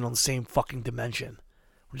 We're not even on the same fucking dimension.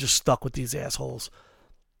 We're just stuck with these assholes.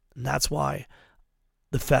 And that's why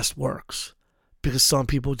the fest works, because some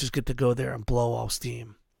people just get to go there and blow off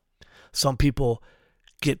steam. Some people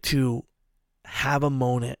get to have a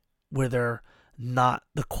moment where they're not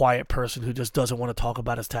the quiet person who just doesn't want to talk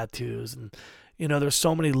about his tattoos. And, there's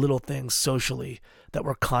so many little things socially that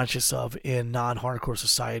we're conscious of in non-hardcore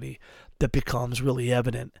society that becomes really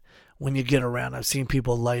evident when you get around. I've seen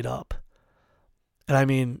people light up. And I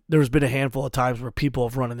mean, there's been a handful of times where people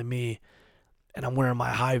have run into me and I'm wearing my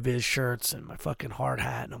high-vis shirts and my fucking hard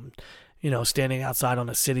hat and I'm, standing outside on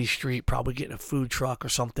a city street, probably getting a food truck or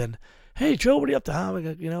something. Hey, Joe, what are you up to?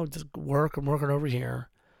 I'm just work. I'm working over here.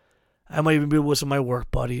 I might even be with some of my work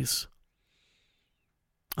buddies.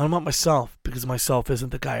 I'm not myself because myself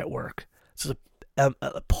isn't the guy at work. It's just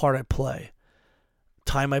a part I play.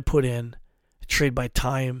 Time I put in, trade my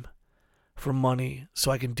time for money so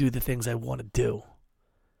I can do the things I want to do.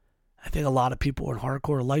 I think a lot of people in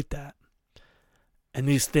hardcore are like that. And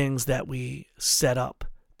these things that we set up,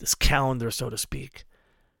 this calendar, so to speak,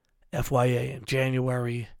 FYA in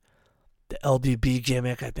January, the LDB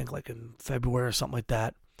gimmick, I think like in February or something like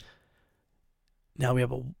that. Now we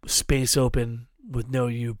have a space open with no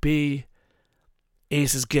UB.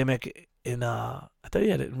 Ace's gimmick in, I thought he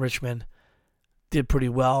had it in Richmond. Did pretty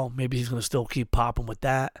well. Maybe he's going to still keep popping with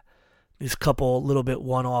that. These couple little bit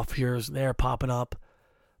one-off here and there popping up.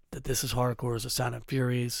 That This Is Hardcore is a Sound and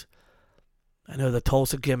Furies. I know the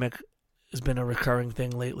Tulsa gimmick has been a recurring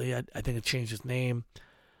thing lately. I think it changed its name.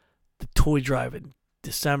 The Toy Drive in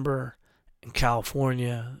December in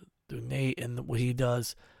California through Nate and what he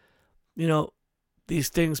does. These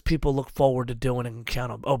things people look forward to doing and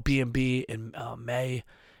count on. Oh, B&B in May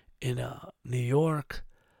in New York.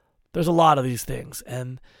 There's a lot of these things.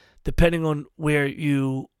 And depending on where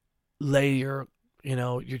you lay your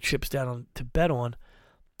chips down on, to bet on,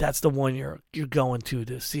 that's the one you're going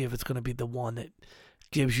to see if it's going to be the one that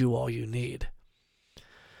gives you all you need.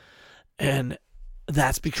 And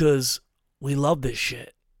that's because we love this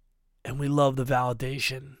shit. And we love the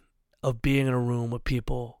validation of being in a room with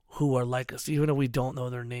people who are like us, even if we don't know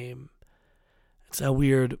their name. It's a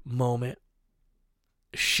weird moment,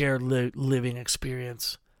 shared living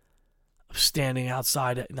experience of standing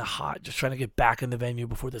outside in the hot, just trying to get back in the venue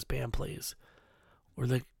before this band plays. Or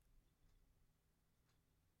like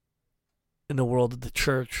in the world of the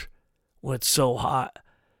church when it's so hot,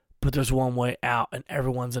 but there's one way out and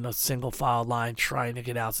everyone's in a single file line trying to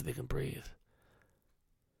get out so they can breathe.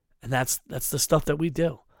 And that's the stuff that we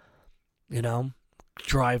do.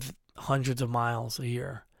 Drive hundreds of miles a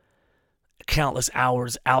year, countless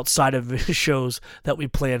hours outside of shows that we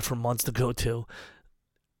planned for months to go to,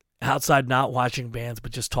 outside not watching bands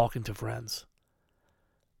but just talking to friends,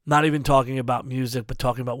 not even talking about music but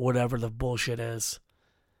talking about whatever the bullshit is.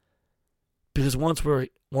 Because once we're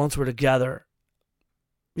together,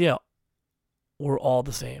 we're all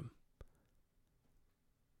the same.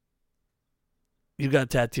 You got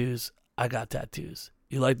tattoos, I got tattoos.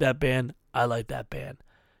 You like that band, I like that band.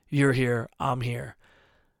 You're here, I'm here.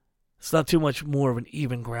 It's not too much more of an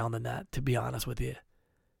even ground than that, to be honest with you.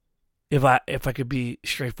 If I could be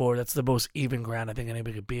straightforward, that's the most even ground I think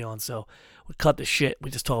anybody could be on. So we cut the shit.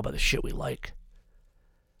 We just talk about the shit we like.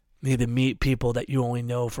 You need to meet people that you only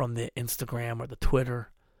know from the Instagram or the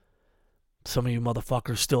Twitter. Some of you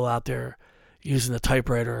motherfuckers still out there using the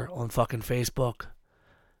typewriter on fucking Facebook.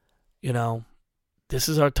 This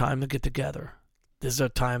is our time to get together. This is our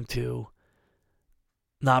time to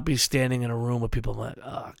not be standing in a room with people like,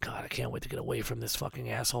 oh, God, I can't wait to get away from this fucking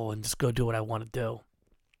asshole and just go do what I want to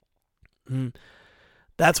do.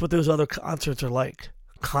 That's what those other concerts are like.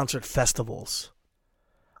 Concert festivals.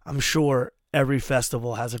 I'm sure every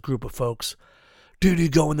festival has a group of folks. Dude, you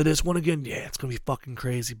going to this one again? Yeah, it's going to be fucking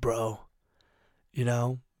crazy, bro.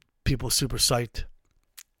 People super psyched.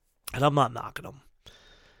 And I'm not knocking them.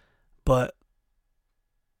 But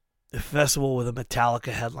the festival with a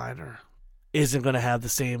Metallica headliner isn't going to have the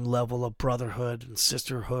same level of brotherhood and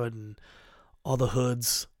sisterhood and all the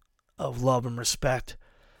hoods of love and respect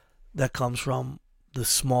that comes from the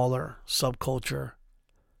smaller subculture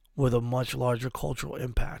with a much larger cultural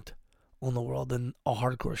impact on the world than a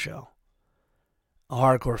hardcore show. A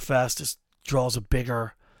hardcore fest just draws a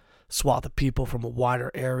bigger swath of people from a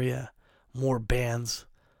wider area, more bands,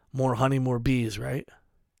 more honey, more bees, right?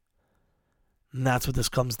 And that's what this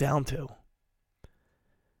comes down to.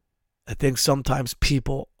 I think sometimes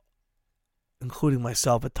people, including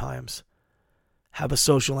myself at times, have a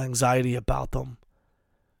social anxiety about them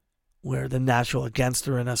where the natural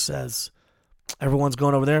againster in us says, everyone's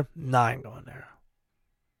going over there? Nah, I ain't going there.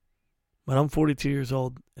 But I'm 42 years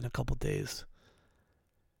old in a couple days.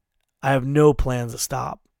 I have no plans to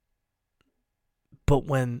stop. But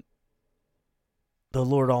when the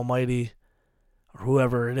Lord Almighty, or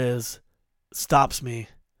whoever it is, stops me,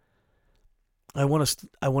 I want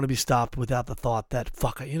to be stopped without the thought that,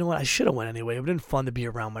 fuck, you know what, I should have went anyway. It would have been fun to be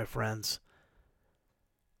around my friends.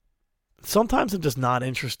 Sometimes I'm just not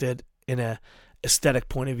interested in a aesthetic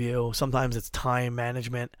point of view. Sometimes it's time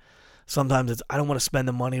management. Sometimes it's I don't want to spend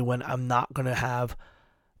the money when I'm not going to have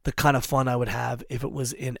the kind of fun I would have if it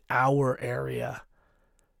was in our area.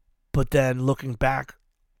 But then looking back,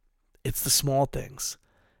 it's the small things.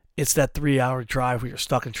 It's that 3-hour drive where you're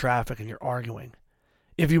stuck in traffic and you're arguing.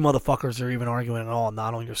 If you motherfuckers are even arguing at all,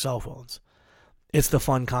 not on your cell phones. It's the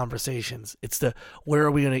fun conversations. It's the where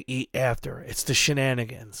are we going to eat after? It's the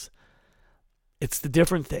shenanigans. It's the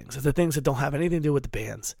different things. It's the things that don't have anything to do with the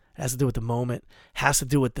bands. It has to do with the moment. It has to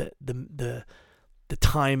do with the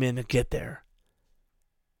time in to get there.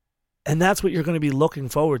 And that's what you're going to be looking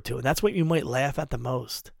forward to. And that's what you might laugh at the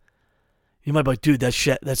most. You might be like, dude, that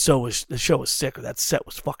show was sick, or that set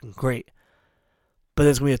was fucking great. But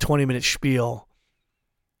there's going to be a 20-minute spiel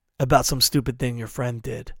about some stupid thing your friend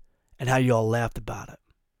did and how you all laughed about it.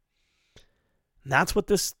 And that's what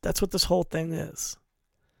this whole thing is.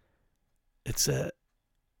 It's a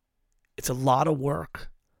lot of work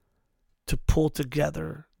to pull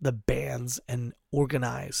together the bands and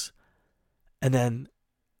organize and then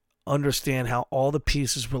understand how all the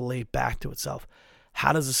pieces relate back to itself.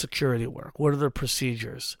 How does the security work? What are the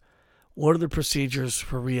procedures? What are the procedures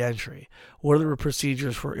for re-entry? What are the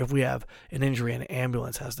procedures for if we have an injury and an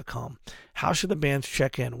ambulance has to come? How should the bands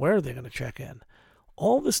check in? Where are they going to check in?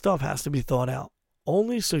 All this stuff has to be thought out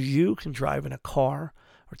only so you can drive in a car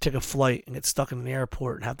or take a flight and get stuck in an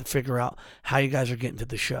airport and have to figure out how you guys are getting to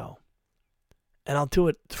the show. And I'll do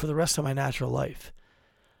it for the rest of my natural life.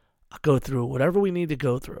 I'll go through whatever we need to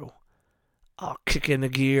go through. I'll kick in the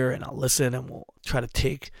gear and I'll listen and we'll try to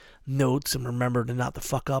take notes and remember to not to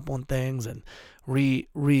fuck up on things and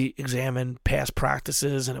re-examine past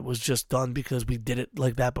practices, and it was just done because we did it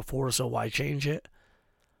like that before, so why change it?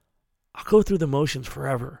 I'll go through the motions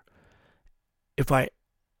forever. If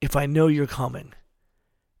I know you're coming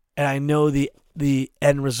and I know the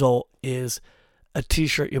end result is a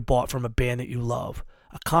t-shirt you bought from a band that you love,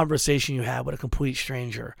 a conversation you had with a complete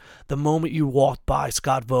stranger, the moment you walked by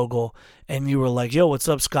Scott Vogel and you were like, yo, what's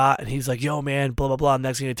up, Scott? And he's like, yo, man, blah, blah, blah.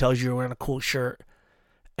 Next thing he tells you you're wearing a cool shirt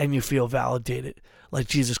and you feel validated, like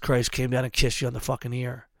Jesus Christ came down and kissed you on the fucking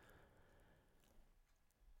ear.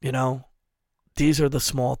 You know, these are the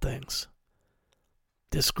small things.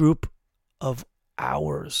 This group of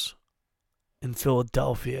ours in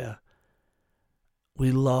Philadelphia,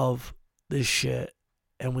 we love this shit.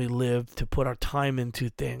 And we live to put our time into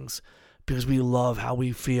things because we love how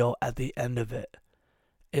we feel at the end of it.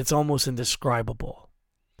 It's almost indescribable.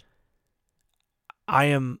 I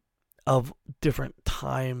am of different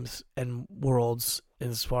times and worlds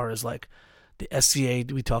as far as like the SCA,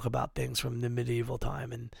 we talk about things from the medieval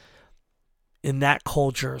time. And in that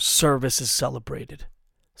culture, service is celebrated.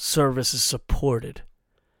 Service is supported.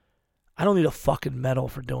 I don't need a fucking medal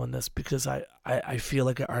for doing this because I feel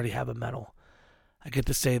like I already have a medal. I get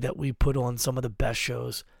to say that we put on some of the best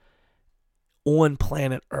shows on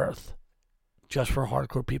planet Earth just for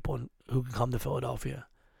hardcore people who can come to Philadelphia.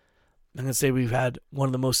 I'm going to say we've had one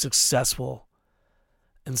of the most successful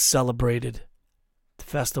and celebrated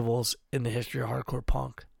festivals in the history of hardcore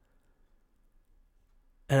punk.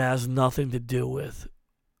 And it has nothing to do with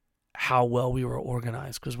how well we were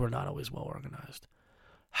organized, because we're not always well organized.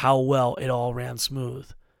 How well it all ran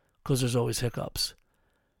smooth, because there's always hiccups.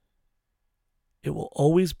 It will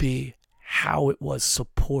always be how it was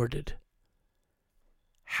supported.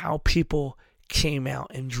 How people came out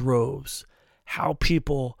in droves. How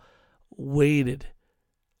people waited,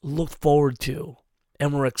 looked forward to,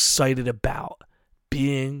 and were excited about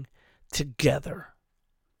being together.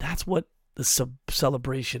 That's what the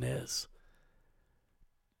celebration is.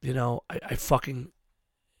 You know, I fucking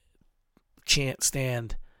can't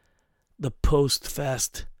stand the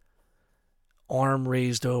post-fest arm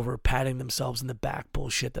raised over, patting themselves in the back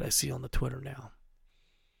bullshit that I see on the Twitter now.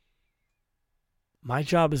 My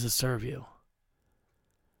job is to serve you.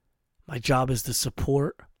 My job is to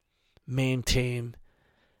support, maintain,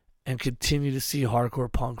 and continue to see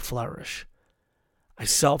hardcore punk flourish. I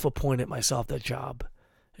self-appointed myself that job.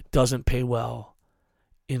 It doesn't pay well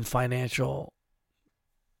in financial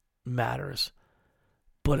matters,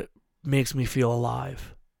 but it makes me feel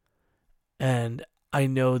alive. And I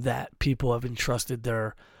know that people have entrusted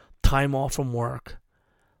their time off from work,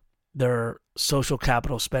 their social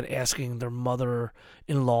capital spent asking their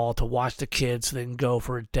mother-in-law to watch the kids so they can go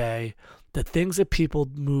for a day. The things that people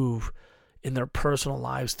move in their personal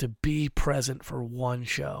lives to be present for one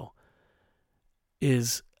show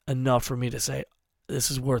is enough for me to say, this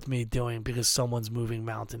is worth me doing because someone's moving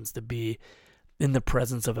mountains to be in the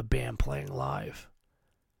presence of a band playing live.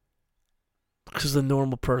 Because the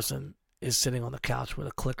normal person is sitting on the couch with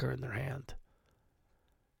a clicker in their hand.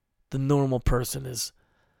 The normal person is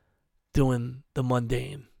doing the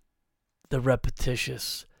mundane, the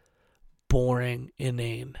repetitious, boring,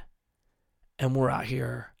 inane. And we're out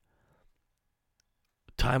here,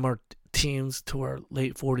 time our teens to our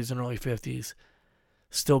late 40s and early 50s,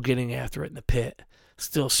 still getting after it in the pit,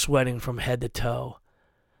 still sweating from head to toe.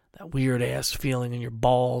 That weird ass feeling in your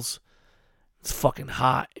balls. It's fucking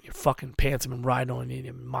hot, and your fucking pants have been riding on you, and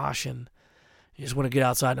you're moshing. You just want to get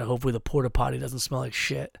outside and hopefully the porta potty doesn't smell like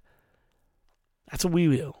shit. That's what we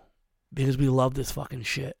do, because we love this fucking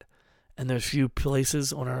shit. And there's few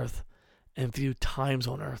places on earth and few times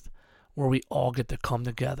on earth where we all get to come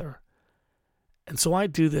together. And so I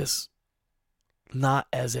do this not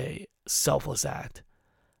as a selfless act.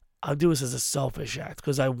 I do this as a selfish act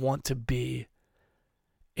because I want to be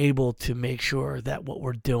able to make sure that what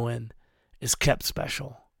we're doing is kept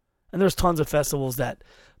special. And there's tons of festivals that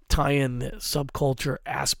tie in the subculture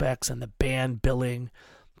aspects and the band billing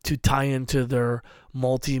to tie into their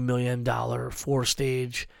multi-million-dollar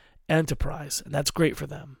 4-stage enterprise. And that's great for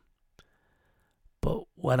them. But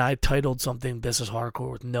when I titled something This Is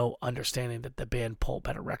Hardcore with no understanding that the band Pulp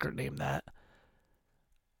had a record named that,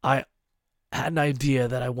 I had an idea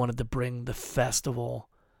that I wanted to bring the festival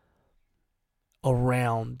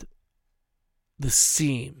around the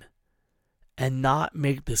seam and not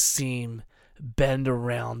make the seam bend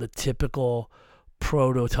around the typical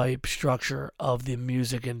prototype structure of the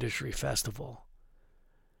music industry festival.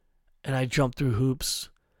 And I jumped through hoops,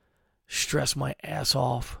 stressed my ass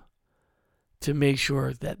off to make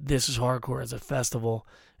sure that This Is Hardcore as a festival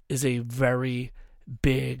is a very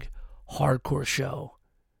big hardcore show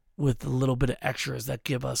with a little bit of extras that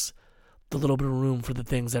give us the little bit of room for the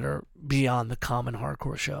things that are beyond the common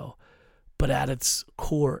hardcore show. But at its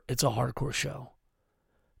core, it's a hardcore show.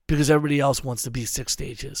 Because everybody else wants to be 6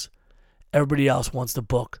 stages. Everybody else wants to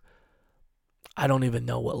book, I don't even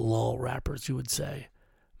know what lull rappers you would say.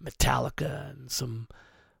 Metallica and some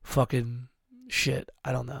fucking shit.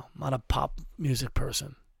 I don't know. I'm not a pop music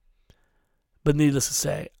person. But needless to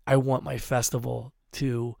say, I want my festival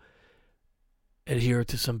to adhere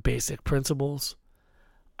to some basic principles.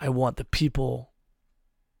 I want the people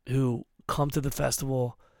who come to the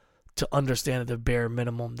festival to understand at the bare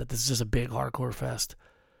minimum that this is just a big hardcore fest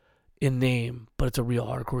in name, but it's a real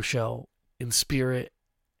hardcore show in spirit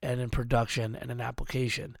and in production and in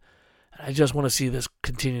application. And I just want to see this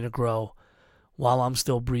continue to grow while I'm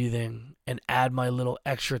still breathing and add my little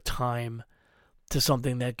extra time to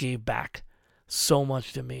something that gave back so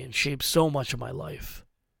much to me and shaped so much of my life.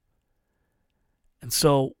 And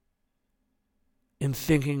so, in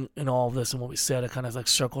thinking in all of this and what we said, I kind of like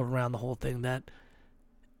circled around the whole thing that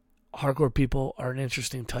hardcore people are an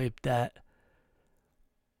interesting type that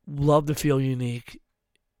love to feel unique,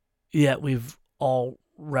 yet we've all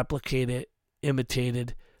replicated,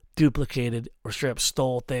 imitated, duplicated, or straight up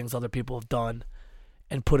stole things other people have done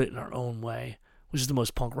and put it in our own way, which is the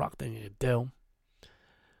most punk rock thing you could do.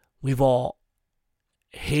 We've all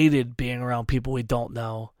hated being around people we don't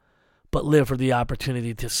know, but live for the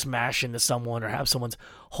opportunity to smash into someone or have someone's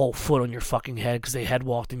whole foot on your fucking head because they head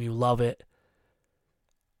walked and you love it.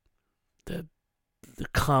 The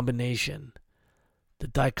combination, the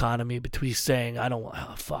dichotomy between saying, I don't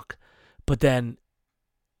want, fuck, but then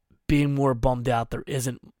being more bummed out there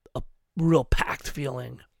isn't a real packed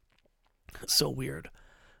feeling. It's so weird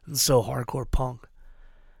and so hardcore punk.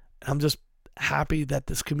 I'm just happy that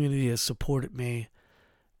this community has supported me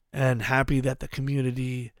and happy that the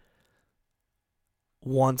community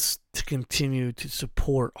wants to continue to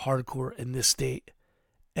support hardcore in this state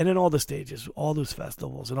and in all the stages, all those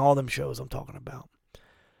festivals and all them shows I'm talking about.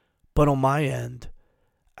 But on my end,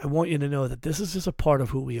 I want you to know that this is just a part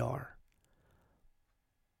of who we are.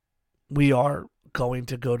 We are going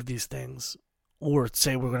to go to these things or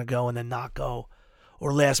say we're going to go and then not go,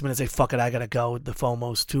 or last minute say, fuck it, I got to go. The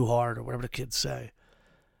FOMO's too hard, or whatever the kids say.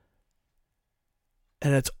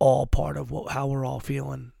 And it's all part of how we're all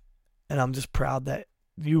feeling. And I'm just proud that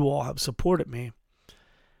you all have supported me.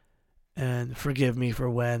 And forgive me for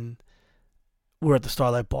when we're at the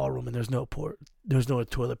Starlight Ballroom and there's no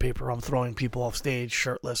toilet paper. I'm throwing people off stage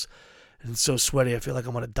shirtless and so sweaty I feel like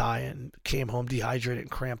I'm going to die, and came home dehydrated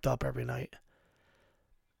and cramped up every night.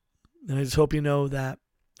 And I just hope you know that.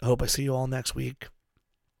 I hope I see you all next week.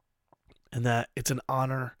 And that it's an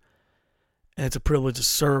honor and it's a privilege to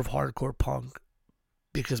serve hardcore punk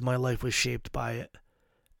because my life was shaped by it.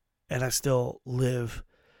 And I still live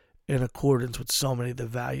in accordance with so many of the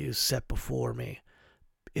values set before me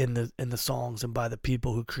in the songs and by the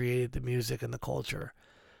people who created the music and the culture,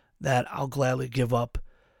 that I'll gladly give up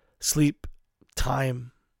sleep,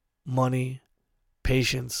 time, money,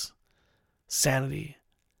 patience, sanity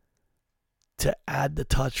to add the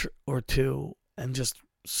touch or two and just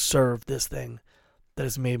serve this thing that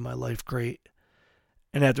has made my life great.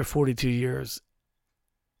 And after 42 years,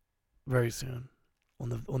 very soon, on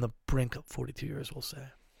the brink of 42 years, we'll say,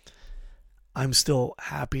 I'm still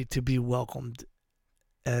happy to be welcomed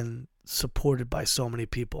and supported by so many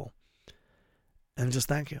people. And just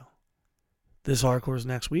thank you. This Hardcore is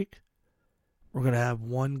next week. We're going to have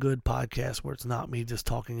one good podcast where it's not me just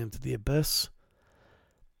talking into the abyss.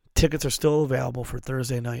 Tickets are still available for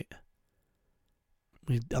Thursday night.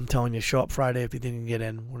 I'm telling you, show up Friday if you think you can get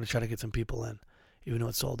in. We're going to try to get some people in, even though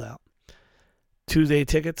it's sold out. Tuesday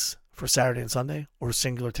tickets for Saturday and Sunday, or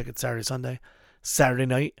singular tickets Saturday, Sunday. Saturday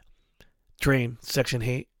night, Dream, Section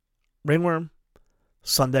 8, Ringworm.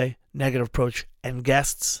 Sunday, Negative Approach, and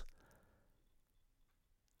guests.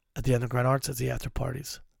 At the Underground Arts, at the after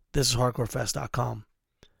parties. This is HardcoreFest.com.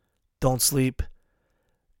 Don't sleep.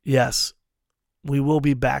 Yes, we will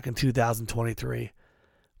be back in 2023,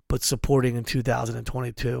 but supporting in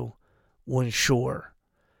 2022 will ensure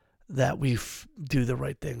that we do the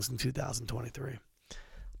right things in 2023.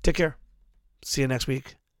 Take care. See you next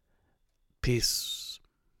week. Peace.